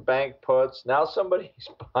sell of some bank puts. Now somebody's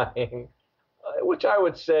buying, which I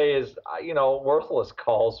would say is, worthless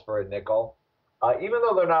calls for a nickel. Even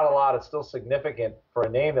though they're not a lot, it's still significant for a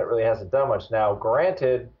name that really hasn't done much. Now,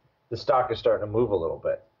 granted, the stock is starting to move a little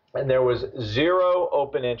bit. And there was zero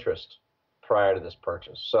open interest prior to this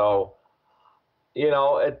purchase. So,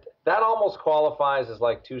 that almost qualifies as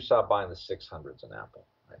like Tucson buying the 600s in Apple,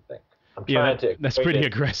 I think. That's pretty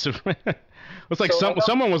aggressive. Looks like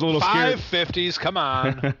someone was a little scared. 550s, come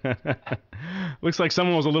on. Looks like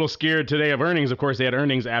someone was a little scared today of earnings. Of course, they had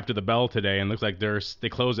earnings after the bell today, and looks like they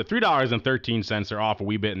closed at $3.13. They're off a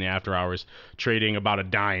wee bit in the after hours, trading about a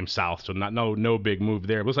dime south. So no big move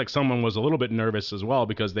there. It looks like someone was a little bit nervous as well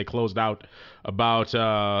because they closed out about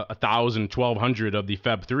 1,000, 1,200 of the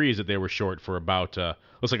Feb 3s that they were short for about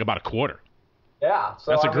looks like about a quarter. Yeah,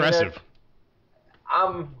 so that's aggressive.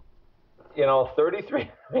 33. I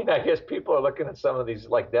mean, I guess people are looking at some of these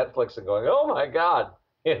like Netflix and going, "Oh my God,"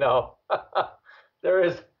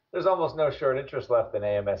 there's almost no short interest left in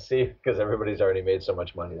AMSC because everybody's already made so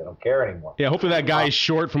much money they don't care anymore. Yeah, hopefully that guy's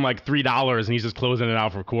short from like $3 and he's just closing it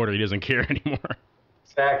out for a quarter. He doesn't care anymore.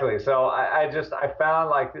 Exactly. So I found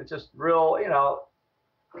like it's just real,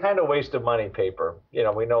 kind of waste of money paper.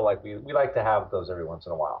 We know like we like to have those every once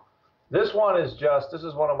in a while. This is one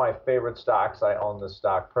of my favorite stocks. I own this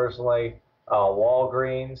stock personally.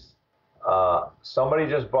 Walgreens. Somebody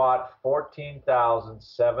just bought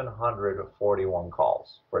 14,741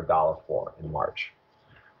 calls for $1.04 in March.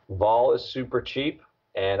 Vol is super cheap,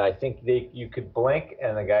 and I think you could blink,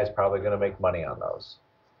 and the guy's probably going to make money on those.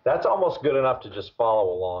 That's almost good enough to just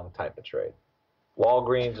follow along type of trade.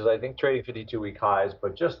 Walgreens is, I think, trading 52-week highs,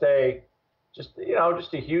 but just a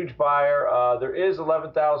huge buyer. There is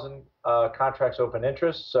 11,000 contracts open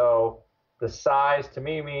interest, so the size to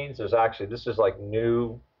me means this is like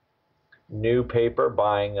new paper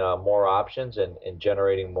buying more options and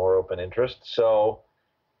generating more open interest. So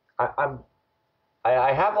I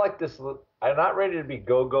have like this. I'm not ready to be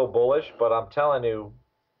go bullish, but I'm telling you,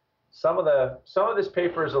 some of this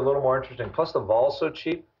paper is a little more interesting. Plus, the vol's so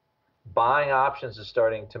cheap. Buying options is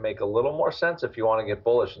starting to make a little more sense if you want to get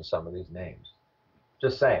bullish in some of these names.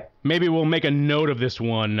 Just saying. Maybe we'll make a note of this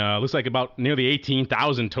one. Looks like about nearly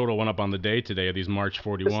 18,000 total went up on the day today of these March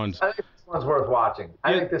 41s. I think this one's worth watching.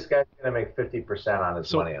 I think this guy's going to make 50% on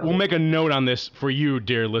his money. We'll make a note on this for you,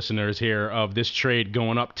 dear listeners, here of this trade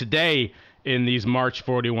going up today in these March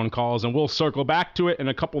 41 calls, and we'll circle back to it in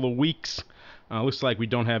a couple of weeks. Looks like we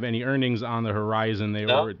don't have any earnings on the horizon.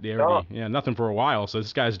 Nothing for a while. So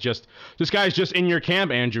this guy's just in your camp,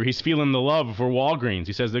 Andrew. He's feeling the love for Walgreens.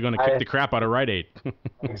 He says they're going to kick the crap out of Rite Aid.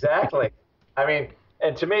 Exactly. I mean,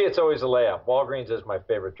 and to me, it's always a layup. Walgreens is my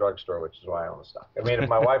favorite drugstore, which is why I own the stock. I mean, if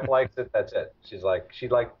my wife likes it, that's it. She's like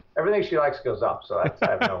everything she likes goes up. So I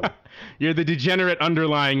have no. You're the degenerate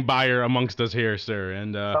underlying buyer amongst us here, sir.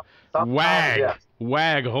 And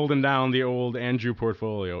WAG holding down the old Andrew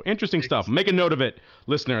portfolio. Interesting stuff. Make a note of it,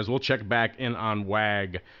 listeners. We'll check back in on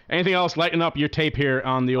WAG. Anything else lighten up your tape here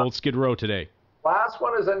on the old Skid Row today? Last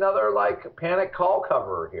one is another like panic call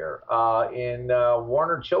cover here in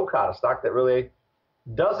Warner Chilcott, a stock that really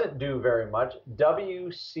doesn't do very much.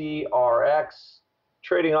 WCRX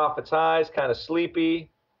trading off its highs, kind of sleepy.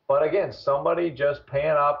 But again, somebody just paying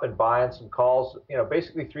up and buying some calls,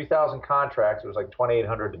 basically 3,000 contracts. It was like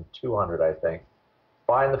 2,800 and 200, I think.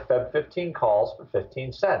 Buying the Feb 15 calls for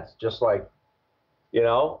 15 cents. Just like,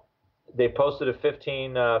 they posted a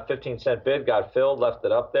 15 cent bid, got filled, left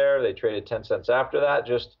it up there. They traded 10 cents after that.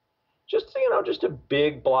 Just a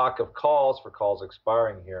big block of calls for calls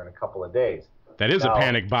expiring here in a couple of days. That is a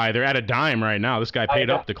panic buy. They're at a dime right now. This guy paid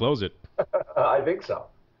up to close it. I think so.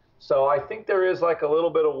 So I think there is like a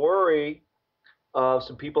little bit of worry.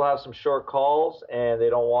 Some people have some short calls and they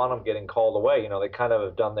don't want them getting called away. They kind of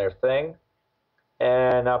have done their thing,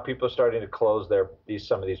 and now people are starting to close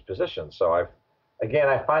some of these positions. So I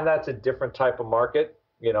find that's a different type of market.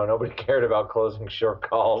 Nobody cared about closing short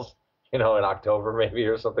calls, in October maybe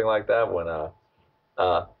or something like that, when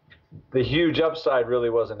the huge upside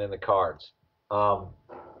really wasn't in the cards.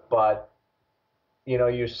 But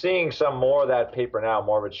you're seeing some more of that paper now.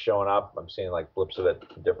 More of it's showing up. I'm seeing like blips of it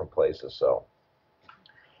in different places. So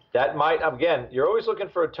that might, again, you're always looking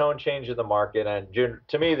for a tone change in the market. And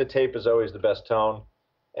to me, the tape is always the best tone.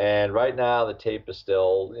 And right now, the tape is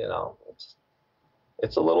still,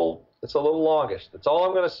 it's a little longish. That's all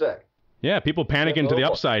I'm going to say. Yeah, people panicking to the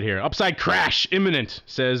upside here. Upside crash imminent,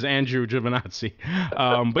 says Andrew Giovinazzi.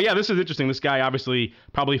 But yeah, this is interesting. This guy obviously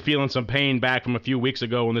probably feeling some pain back from a few weeks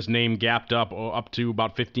ago when this name gapped up to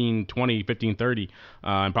about 1520, 1530,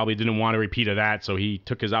 and probably didn't want to repeat of that. So he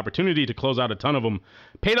took his opportunity to close out a ton of them.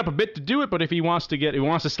 Paid up a bit to do it, but if he wants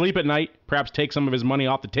to sleep at night, perhaps take some of his money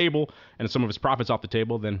off the table and some of his profits off the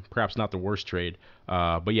table, then perhaps not the worst trade.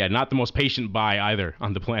 But yeah, not the most patient buy either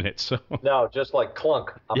on the planet. So no, just like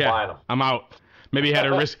clunk. I'm buying them. I'm out. Maybe he had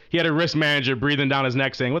a risk manager breathing down his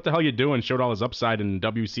neck saying, "What the hell are you doing?" Showed all his upside in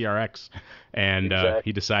WCRX, and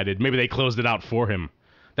he decided maybe they closed it out for him.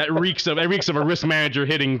 That reeks of a risk manager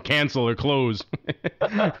hitting cancel or close.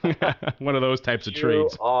 One of those types of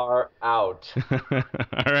trades. You are out.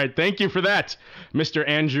 All right, thank you for that, Mr.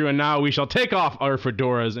 Andrew. And now we shall take off our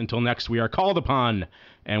fedoras until next we are called upon,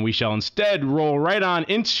 and we shall instead roll right on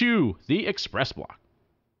into the Express Block.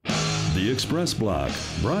 The Express Block,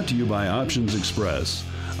 brought to you by Options Express.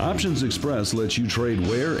 Options Express lets you trade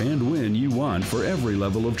where and when you want for every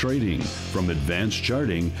level of trading. From advanced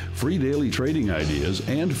charting, free daily trading ideas,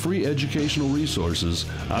 and free educational resources,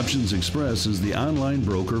 Options Express is the online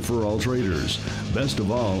broker for all traders. Best of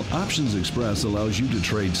all, Options Express allows you to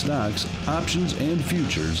trade stocks, options, and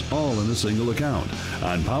futures all in a single account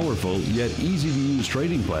on powerful yet easy-to-use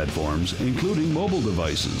trading platforms, including mobile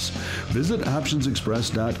devices. Visit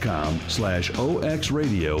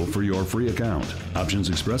optionsexpress.com/OXradio for your free account. Options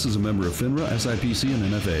Express is a member of FINRA, SIPC,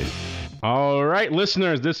 and NFA. All right,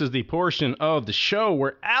 listeners, this is the portion of the show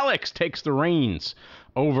where Alex takes the reins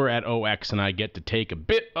over at OX, and I get to take a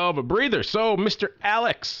bit of a breather. So, Mr.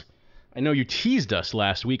 Alex, I know you teased us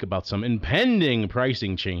last week about some impending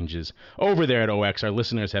pricing changes over there at OX. Our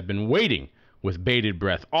listeners have been waiting with bated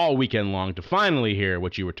breath all weekend long to finally hear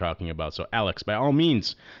what you were talking about. So, Alex, by all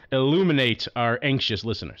means, illuminate our anxious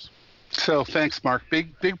listeners. So thanks, Mark.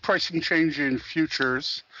 Big pricing change in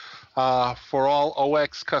futures for all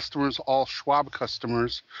OX customers, all Schwab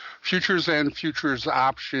customers. Futures and futures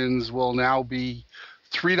options will now be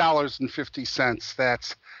 $3.50.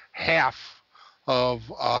 That's half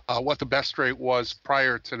of what the best rate was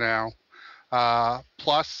prior to now,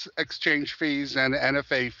 plus exchange fees and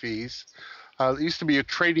NFA fees. There used to be a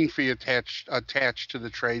trading fee attached to the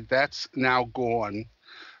trade. That's now gone.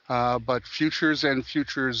 But futures and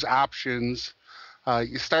futures options,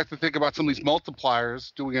 you start to think about some of these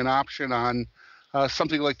multipliers, doing an option on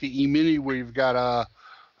something like the E-mini where you've got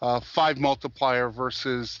a 5 multiplier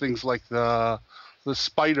versus things like the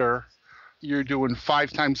Spider. You're doing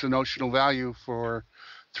 5 times the notional value for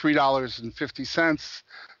 $3.50.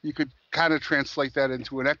 You could kind of translate that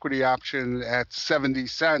into an equity option at 70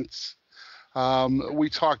 cents. We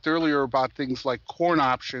talked earlier about things like corn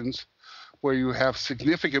options, where you have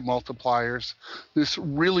significant multipliers. This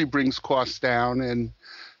really brings costs down. And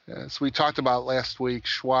as we talked about last week,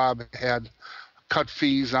 Schwab had cut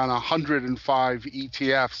fees on 105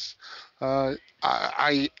 ETFs.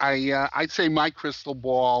 I'd say my crystal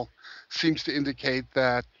ball seems to indicate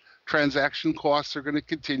that transaction costs are going to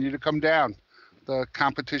continue to come down. The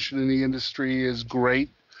competition in the industry is great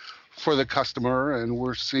for the customer, and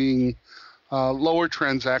we're seeing lower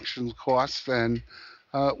transaction costs, and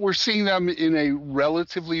we're seeing them in a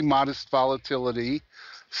relatively modest volatility,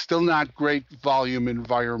 still not great volume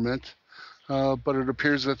environment, but it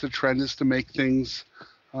appears that the trend is to make things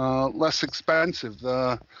less expensive.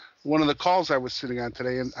 The one of the calls I was sitting on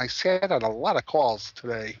today, and I sat on a lot of calls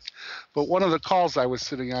today, but one of the calls I was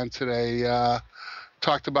sitting on today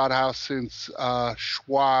talked about how since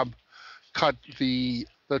Schwab cut the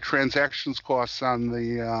transactions costs on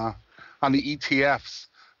the ETFs,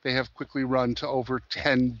 they have quickly run to over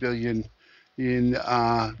 10 billion in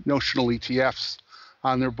notional ETFs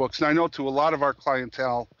on their books. And I know to a lot of our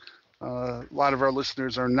clientele, a lot of our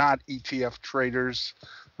listeners are not ETF traders.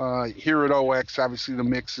 Here at OX, obviously the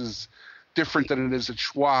mix is different than it is at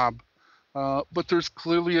Schwab, but there's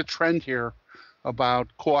clearly a trend here about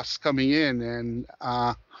costs coming in, and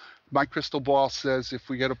my crystal ball says if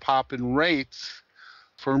we get a pop in rates,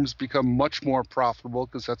 firms become much more profitable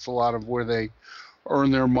because that's a lot of where they earn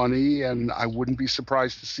their money, and I wouldn't be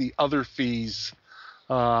surprised to see other fees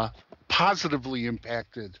positively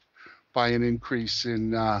impacted by an increase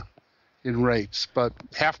in rates. But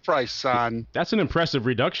half price on... That's an impressive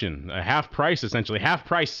reduction. A half price, essentially. Half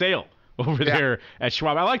price sale over there at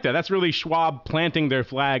Schwab. I like that. That's really Schwab planting their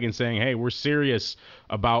flag and saying, hey, we're serious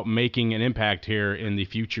about making an impact here in the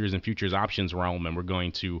futures and futures options realm, and we're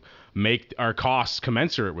going to make our costs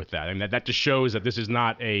commensurate with that. And that just shows that this is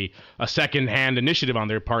not a second-hand initiative on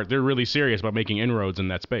their part. They're really serious about making inroads in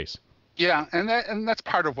that space. Yeah, and that's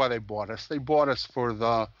part of why they bought us. They bought us for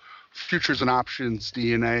the futures and options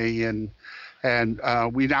DNA,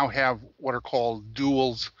 and we now have what are called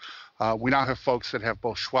duals. We now have folks that have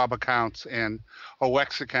both Schwab accounts and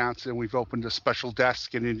OX accounts, and we've opened a special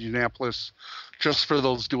desk in Indianapolis just for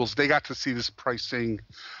those duals. They got to see this pricing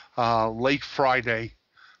late Friday,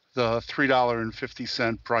 the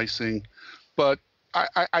 $3.50 pricing. But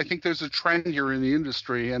I think there's a trend here in the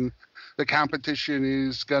industry, and the competition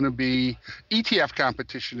is going to be, ETF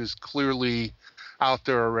competition is clearly out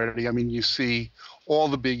there already. I mean, you see all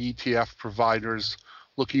the big ETF providers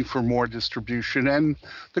looking for more distribution. And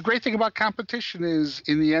the great thing about competition is,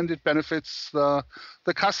 in the end, it benefits the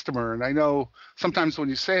customer. And I know sometimes when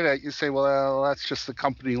you say that, you say, well, that's just the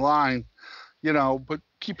company line, but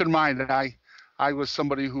keep in mind that I was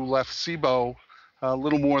somebody who left CBOE a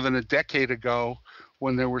little more than a decade ago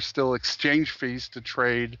when there were still exchange fees to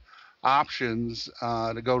trade options,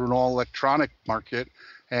 to go to an all electronic market.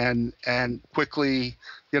 And quickly,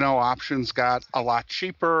 options got a lot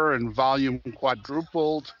cheaper and volume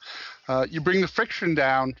quadrupled. You bring the friction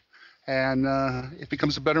down, and it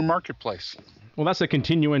becomes a better marketplace. Well, that's a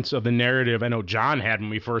continuance of the narrative I know John had when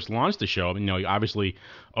we first launched the show. Obviously,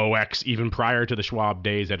 OX, even prior to the Schwab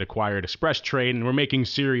days, had acquired Express Trade, and we're making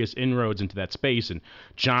serious inroads into that space. And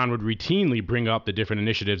John would routinely bring up the different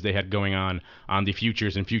initiatives they had going on the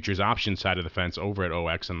futures and futures options side of the fence over at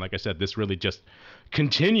OX. And like I said, this really just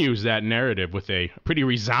continues that narrative with a pretty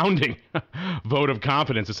resounding vote of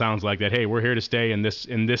confidence. It sounds like that, hey, we're here to stay in this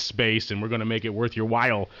space, and we're going to make it worth your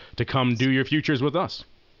while to come do your futures with us.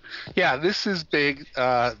 Yeah, this is big.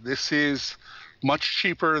 This is much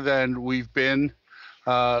cheaper than we've been.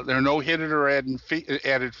 There are no hidden or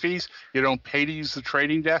added fees. You don't pay to use the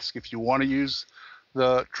trading desk if you want to use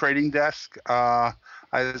the trading desk.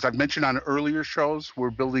 As I've mentioned on earlier shows,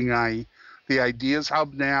 we're building the Ideas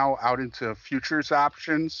Hub now out into futures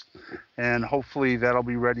options, and hopefully that'll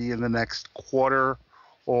be ready in the next quarter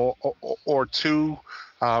or two.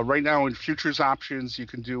 Right now in futures options, you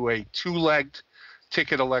can do a two-legged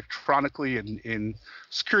ticket electronically. In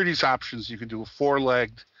securities options, you can do a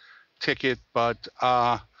four-legged ticket, but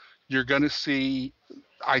you're going to see,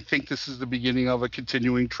 I think this is the beginning of a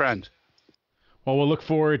continuing trend. Well, we'll look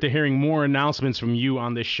forward to hearing more announcements from you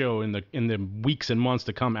on this show in the weeks and months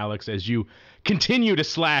to come, Alex, as you continue to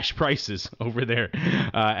slash prices over there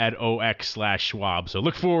at OX/Schwab. So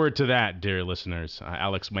look forward to that, dear listeners.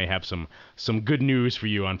 Alex may have some good news for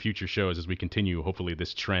you on future shows as we continue, hopefully,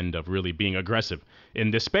 this trend of really being aggressive in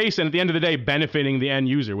this space, and at the end of the day, benefiting the end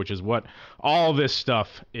user, which is what all this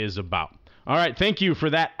stuff is about. All right, thank you for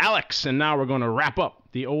that, Alex. And now we're going to wrap up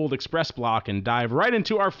the old Express block and dive right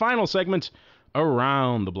into our final segment,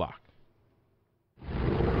 Around the Block.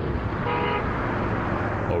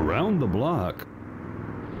 Around the Block.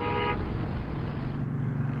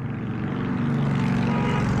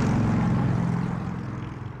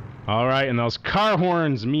 All right, and those car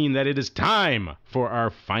horns mean that it is time for our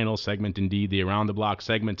final segment, indeed, the Around the Block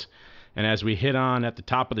segment. And as we hit on at the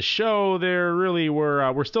top of the show,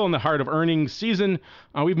 we're still in the heart of earnings season.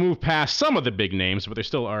 We've moved past some of the big names, but there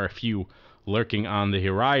still are a few lurking on the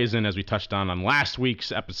horizon, as we touched on last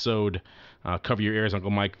week's episode. Cover your ears, Uncle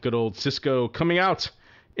Mike. Good old Cisco coming out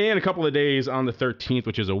in a couple of days on the 13th,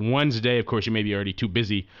 which is a Wednesday. Of course, you may be already too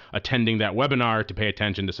busy attending that webinar to pay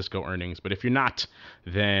attention to Cisco earnings. But if you're not,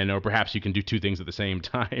 then, or perhaps you can do two things at the same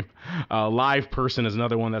time. Live Person is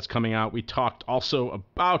another one that's coming out. We talked also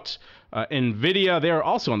about NVIDIA. They are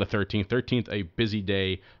also on the 13th. 13th, a busy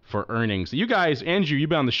day for earnings. You guys, Andrew, you've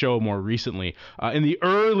been on the show more recently. In the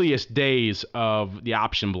earliest days of the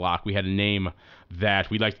option block, we had a name that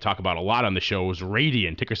we like to talk about a lot on the show. It was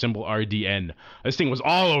Radian, ticker symbol RDN. This thing was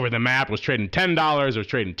all over the map. It was trading $10. It was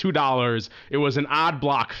trading $2. It was an odd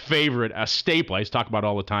block favorite, a staple. I used to talk about it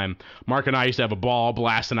all the time. Mark and I used to have a ball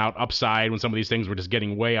blasting out upside when some of these things were just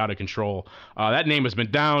getting way out of control. That name has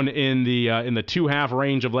been down in the 2.5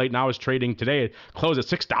 range of late. Now it's trading today. It closed at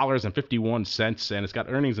 $6.51, and it's got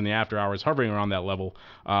earnings in the after hours hovering around that level.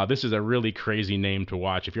 This is a really crazy name to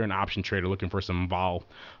watch if you're an option trader looking for some vol.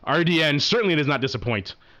 RDN certainly does not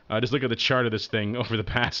disappoint. Just look at the chart of this thing over the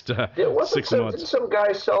past 6 months. Didn't some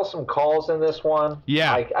guy sell some calls in this one?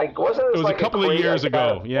 Yeah. It was like a couple of years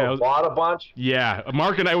ago. Yeah. Bought a bunch? Yeah.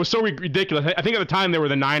 Mark and I, it was so ridiculous. I think at the time there were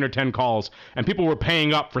the 9 or 10 calls, and people were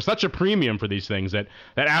paying up for such a premium for these things that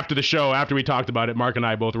after the show, after we talked about it, Mark and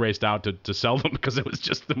I both raced out to sell them because it was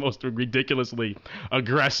just the most ridiculously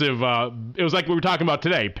aggressive. It was like we were talking about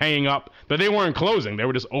today, paying up, but they weren't closing. They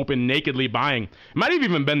were just open, nakedly buying. It might have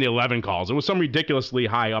even been the 11 calls. It was some ridiculously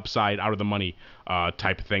high upside, out of the money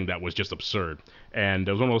type thing that was just absurd. And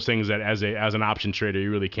it was one of those things that as an option trader,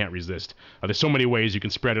 you really can't resist. There's so many ways you can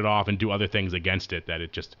spread it off and do other things against it that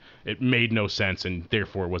it made no sense, and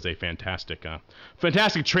therefore was a fantastic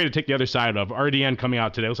trade to take the other side of. RDN coming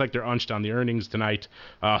out today. Looks like they're unched on the earnings tonight.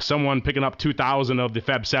 Someone picking up 2,000 of the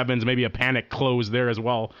Feb 7s, maybe a panic close there as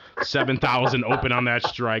well. 7,000 open on that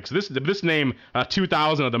strike. So this name,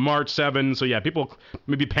 2,000 of the March 7. So yeah, people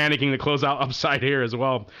may be panicking to close out upside here as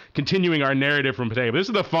well. Continuing our narrative from today. But this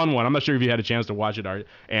is the fun one. I'm not sure if you had a chance to watch it,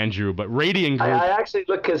 Andrew, but Radian Group. I actually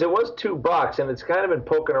look because it was $2 and it's kind of been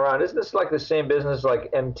poking around. Isn't this like the same business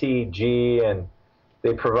like MTG, and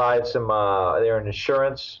they provide some they're an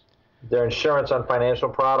insurance on financial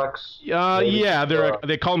products? Yeah,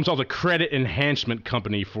 they call themselves a credit enhancement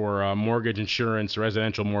company for mortgage insurance,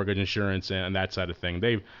 residential mortgage insurance, and that side of thing.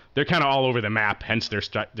 They're kind of all over the map, hence their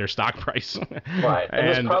stock price. Right, and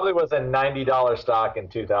this probably was a $90 stock in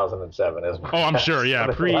 2007 as well. Oh, I'm sure. Yeah,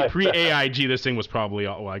 pre AIG, this thing was probably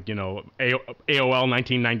like AOL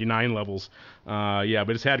 1999 levels. Yeah,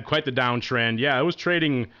 but it's had quite the downtrend. Yeah, it was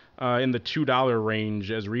trading in the $2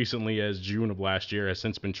 range as recently as June of last year, has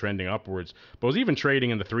since been trending upwards. But it was even trading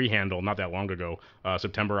in the 3 handle not that long ago,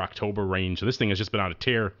 September, October range. So this thing has just been on a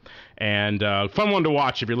tear. And fun one to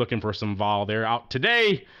watch if you're looking for some vol. They're out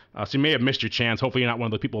today. So you may have missed your chance. Hopefully you're not one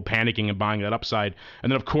of the people panicking and buying that upside.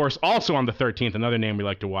 And then, of course, also on the 13th, another name we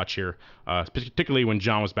like to watch here, particularly when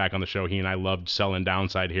John was back on the show, he and I loved selling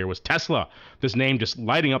downside here, was Tesla. This name just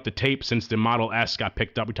lighting up the tape since the Model S got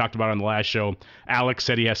picked up. We talked about it on the last show. Alex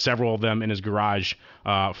said he has several of them in his garage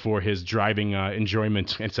for his driving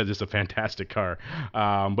enjoyment, and said this is a fantastic car.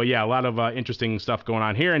 But yeah, a lot of interesting stuff going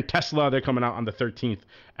on here. And Tesla, they're coming out on the 13th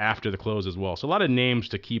after the close as well. So a lot of names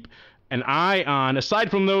to keep an eye on.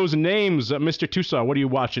 Aside from those names, Mr. Tusa, what are you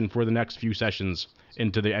watching for the next few sessions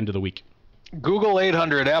into the end of the week? Google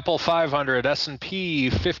 800, Apple 500, S&P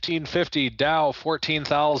 1550, Dow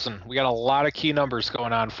 14,000. We got a lot of key numbers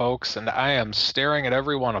going on, folks, and I am staring at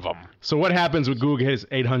every one of them. So what happens with Google hits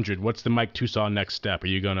 800? What's the Mike Tusa next step? Are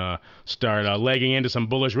you going to start legging into some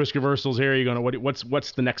bullish risk reversals here? Are you going to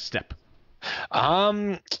what's the next step?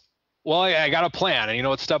 Well, I got a plan, and you know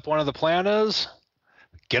what step 1 of the plan is?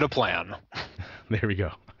 Get a plan. There we go.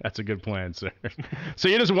 That's a good plan, sir. So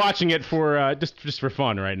you're just watching it for just for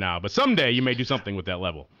fun right now, but someday you may do something with that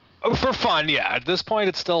level. Oh, for fun, yeah. At this point,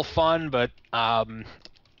 it's still fun, but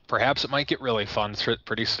perhaps it might get really fun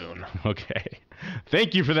pretty soon. Okay.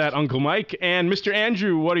 Thank you for that, Uncle Mike. And Mr.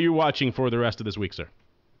 Andrew, what are you watching for the rest of this week, sir?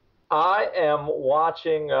 I am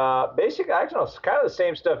watching basically, actually, it's kind of the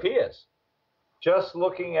same stuff he is. Just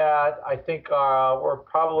looking at, I think we're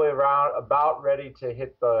probably about ready to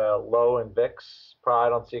hit the low in VIX. Probably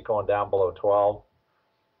don't see it going down below 12.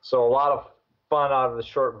 So a lot of fun out of the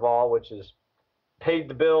short vol, which is paid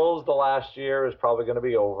the bills the last year, is probably going to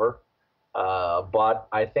be over. But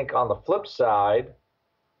I think on the flip side,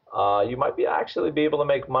 you might actually be able to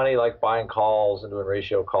make money like buying calls and doing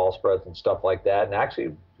ratio call spreads and stuff like that. And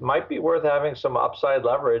actually might be worth having some upside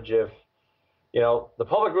leverage if, the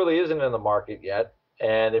public really isn't in the market yet,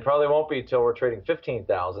 and they probably won't be until we're trading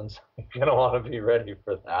 15,000. So you're going to want to be ready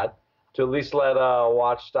for that to at least let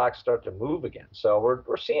watch stocks start to move again. So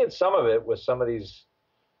we're seeing some of it with some of these,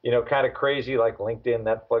 kind of crazy like LinkedIn,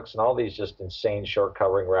 Netflix, and all these just insane short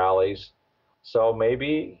covering rallies. So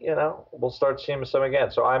maybe, we'll start seeing some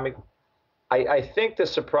again. So I think the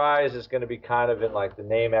surprise is going to be kind of in like the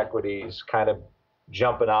name equities kind of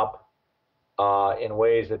jumping up in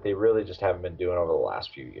ways that they really just haven't been doing over the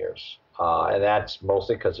last few years. And that's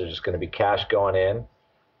mostly because there's just going to be cash going in.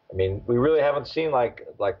 I mean, we really haven't seen like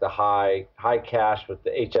the high cash with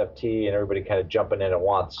the HFT and everybody kind of jumping in at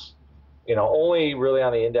once. Only really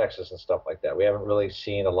on the indexes and stuff like that. We haven't really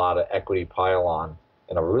seen a lot of equity pile on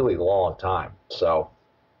in a really long time. So,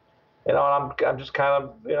 I'm just kind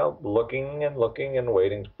of, looking and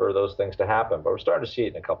waiting for those things to happen. But we're starting to see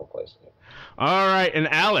it in a couple places. All right. And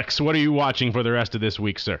Alex, what are you watching for the rest of this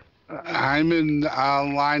week, sir? I'm in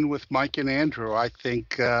line with Mike and Andrew. I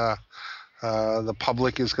think the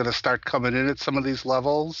public is going to start coming in at some of these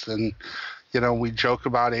levels. And, we joke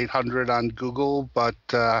about 800 on Google, but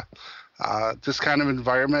this kind of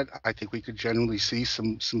environment, I think we could generally see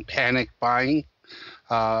some panic buying.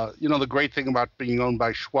 The great thing about being owned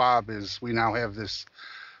by Schwab is we now have this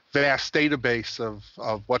vast database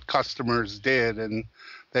of what customers did, and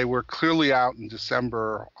they were clearly out in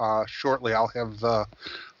December. Shortly, I'll have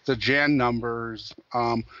the Jan numbers.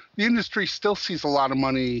 The industry still sees a lot of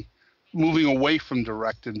money moving away from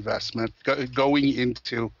direct investment, going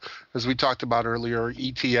into, as we talked about earlier,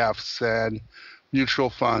 ETFs and mutual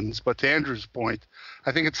funds. But to Andrew's point,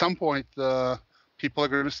 I think at some point the people are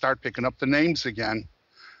going to start picking up the names again.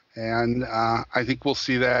 And I think we'll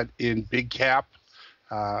see that in big cap.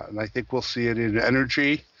 And I think we'll see it in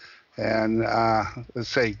energy. And let's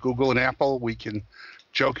say Google and Apple, we can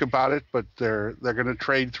joke about it, but they're going to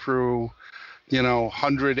trade through,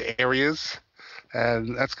 100 areas.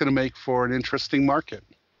 And that's going to make for an interesting market.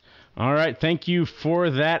 All right. Thank you for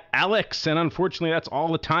that, Alex. And unfortunately, that's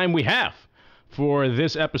all the time we have for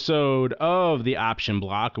this episode of the Option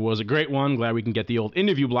Block. It was a great one. Glad we can get the old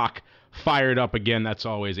interview block fired up again. That's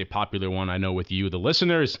always a popular one, I know, with you, the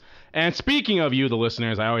listeners. And speaking of you, the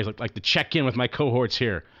listeners, I always like to check in with my cohorts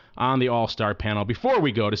here on the All-Star panel before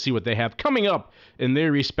we go to see what they have coming up in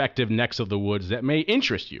their respective necks of the woods that may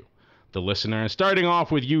interest you, the listener. And starting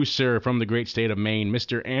off with you, sir, from the great state of Maine,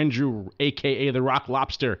 Mr. Andrew, a.k.a. the Rock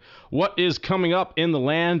Lobster. What is coming up in the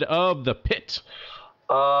land of the pit?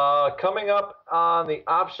 Coming up on the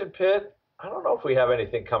option pit, I don't know if we have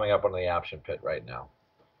anything coming up on the option pit right now.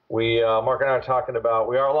 Mark and I are talking about,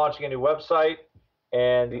 we are launching a new website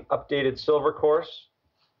and the updated silver course,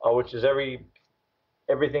 which is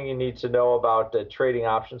everything you need to know about trading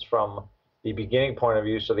options from the beginning point of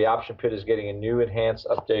view. So the option pit is getting a new, enhanced,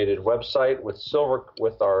 updated website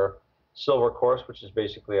with our silver course, which is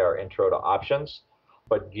basically our intro to options,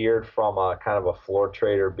 but geared from a kind of a floor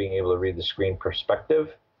trader being able to read the screen perspective.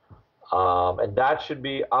 And that should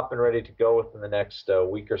be up and ready to go within the next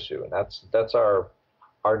week or so. And that's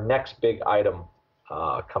our next big item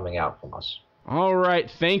coming out from us. All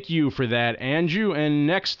right. Thank you for that, Andrew. And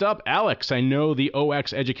next up, Alex. I know the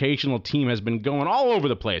OX educational team has been going all over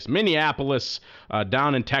the place. Minneapolis,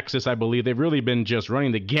 down in Texas, I believe. They've really been just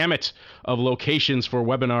running the gamut of locations for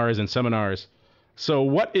webinars and seminars. So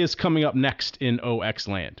what is coming up next in OX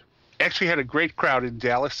land? Actually had a great crowd in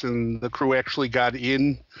Dallas, and the crew actually got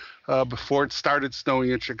in before it started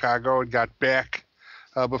snowing in Chicago and got back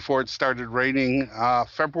before it started raining.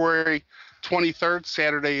 February 23rd,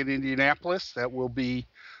 Saturday in Indianapolis. That will be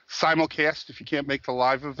simulcast if you can't make the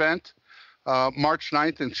live event. March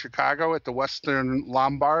 9th in Chicago at the Western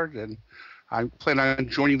Lombard, and I plan on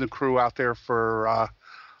joining the crew out there for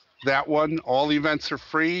that one. All the events are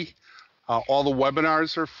free. All the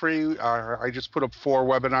webinars are free. I just put up 4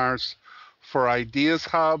 webinars for Ideas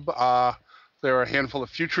Hub. There are a handful of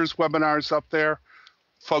futures webinars up there.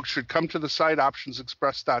 Folks should come to the site,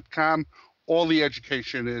 optionsexpress.com. All the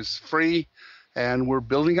education is free, and we're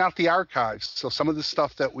building out the archives. So some of the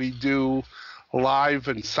stuff that we do live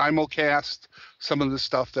and simulcast, some of the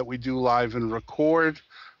stuff that we do live and record,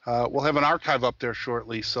 we'll have an archive up there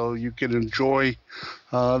shortly so you can enjoy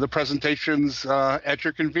the presentations at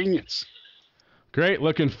your convenience. Great.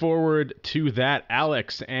 Looking forward to that,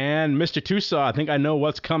 Alex. And Mr. Tusa, I think I know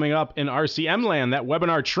what's coming up in RCM land. That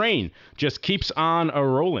webinar train just keeps on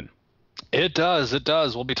a-rolling. It does.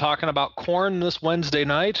 We'll be talking about corn this Wednesday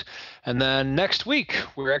night. And then next week,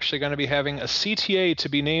 we're actually going to be having a CTA to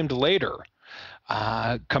be named later.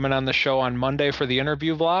 Coming on the show on Monday for the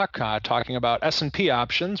interview block, talking about S&P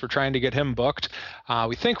options. We're trying to get him booked.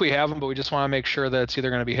 We think we have him, but we just want to make sure that it's either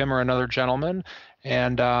going to be him or another gentleman.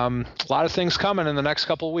 And a lot of things coming in the next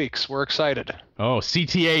couple of weeks. We're excited. Oh,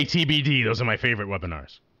 CTA, TBD. Those are my favorite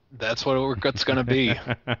webinars. That's what it's going to be.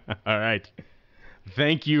 All right.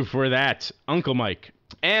 Thank you for that, Uncle Mike.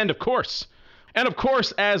 And, of course, And of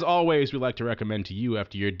course, as always, we'd like to recommend to you,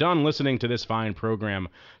 after you're done listening to this fine program,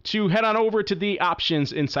 to head on over to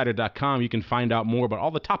theoptionsinsider.com. You can find out more about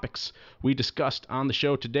all the topics we discussed on the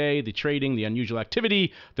show today, the trading, the unusual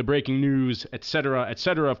activity, the breaking news, etc.,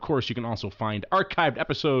 etc. Of course, you can also find archived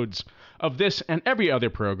episodes of this and every other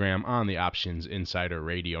program on the Options Insider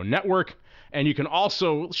Radio Network. And you can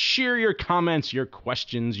also share your comments, your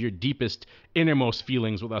questions, your deepest, innermost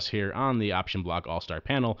feelings with us here on the Option Block All-Star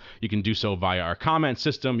Panel. You can do so via our comment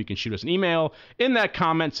system. You can shoot us an email in that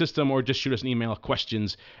comment system, or just shoot us an email,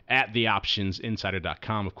 questions at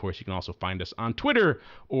theoptionsinsider.com. Of course, you can also find us on Twitter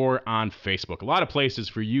or on Facebook. A lot of places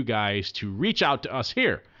for you guys to reach out to us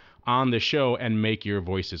here on the show and make your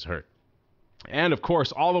voices heard. And of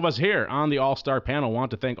course, all of us here on the All-Star Panel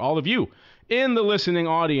want to thank all of you in the listening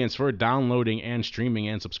audience for downloading and streaming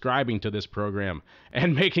and subscribing to this program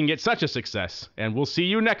and making it such a success. And we'll see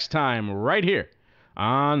you next time right here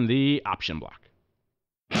on the Option Block.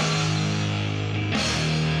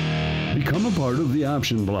 Become a part of the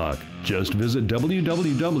Option Block. Just visit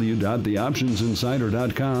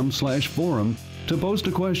www.theoptionsinsider.com/forum to post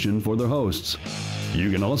a question for the hosts. You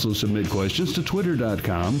can also submit questions to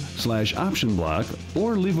twitter.com/optionblock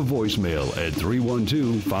or leave a voicemail at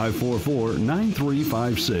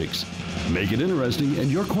 312-544-9356. Make it interesting and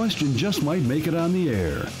your question just might make it on the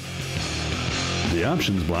air. The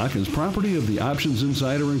Options Block is property of the Options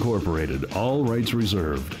Insider Incorporated. All rights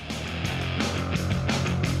reserved.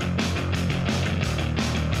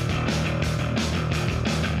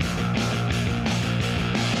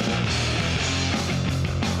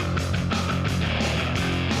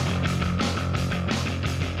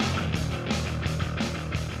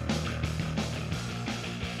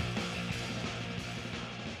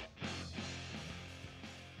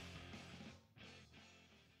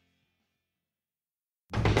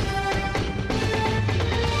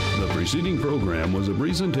 The preceding program was a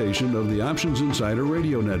presentation of the Options Insider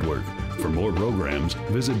Radio Network. For more programs,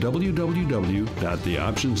 visit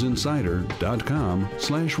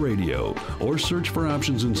www.theoptionsinsider.com/radio or search for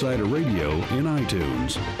Options Insider Radio in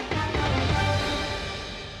iTunes.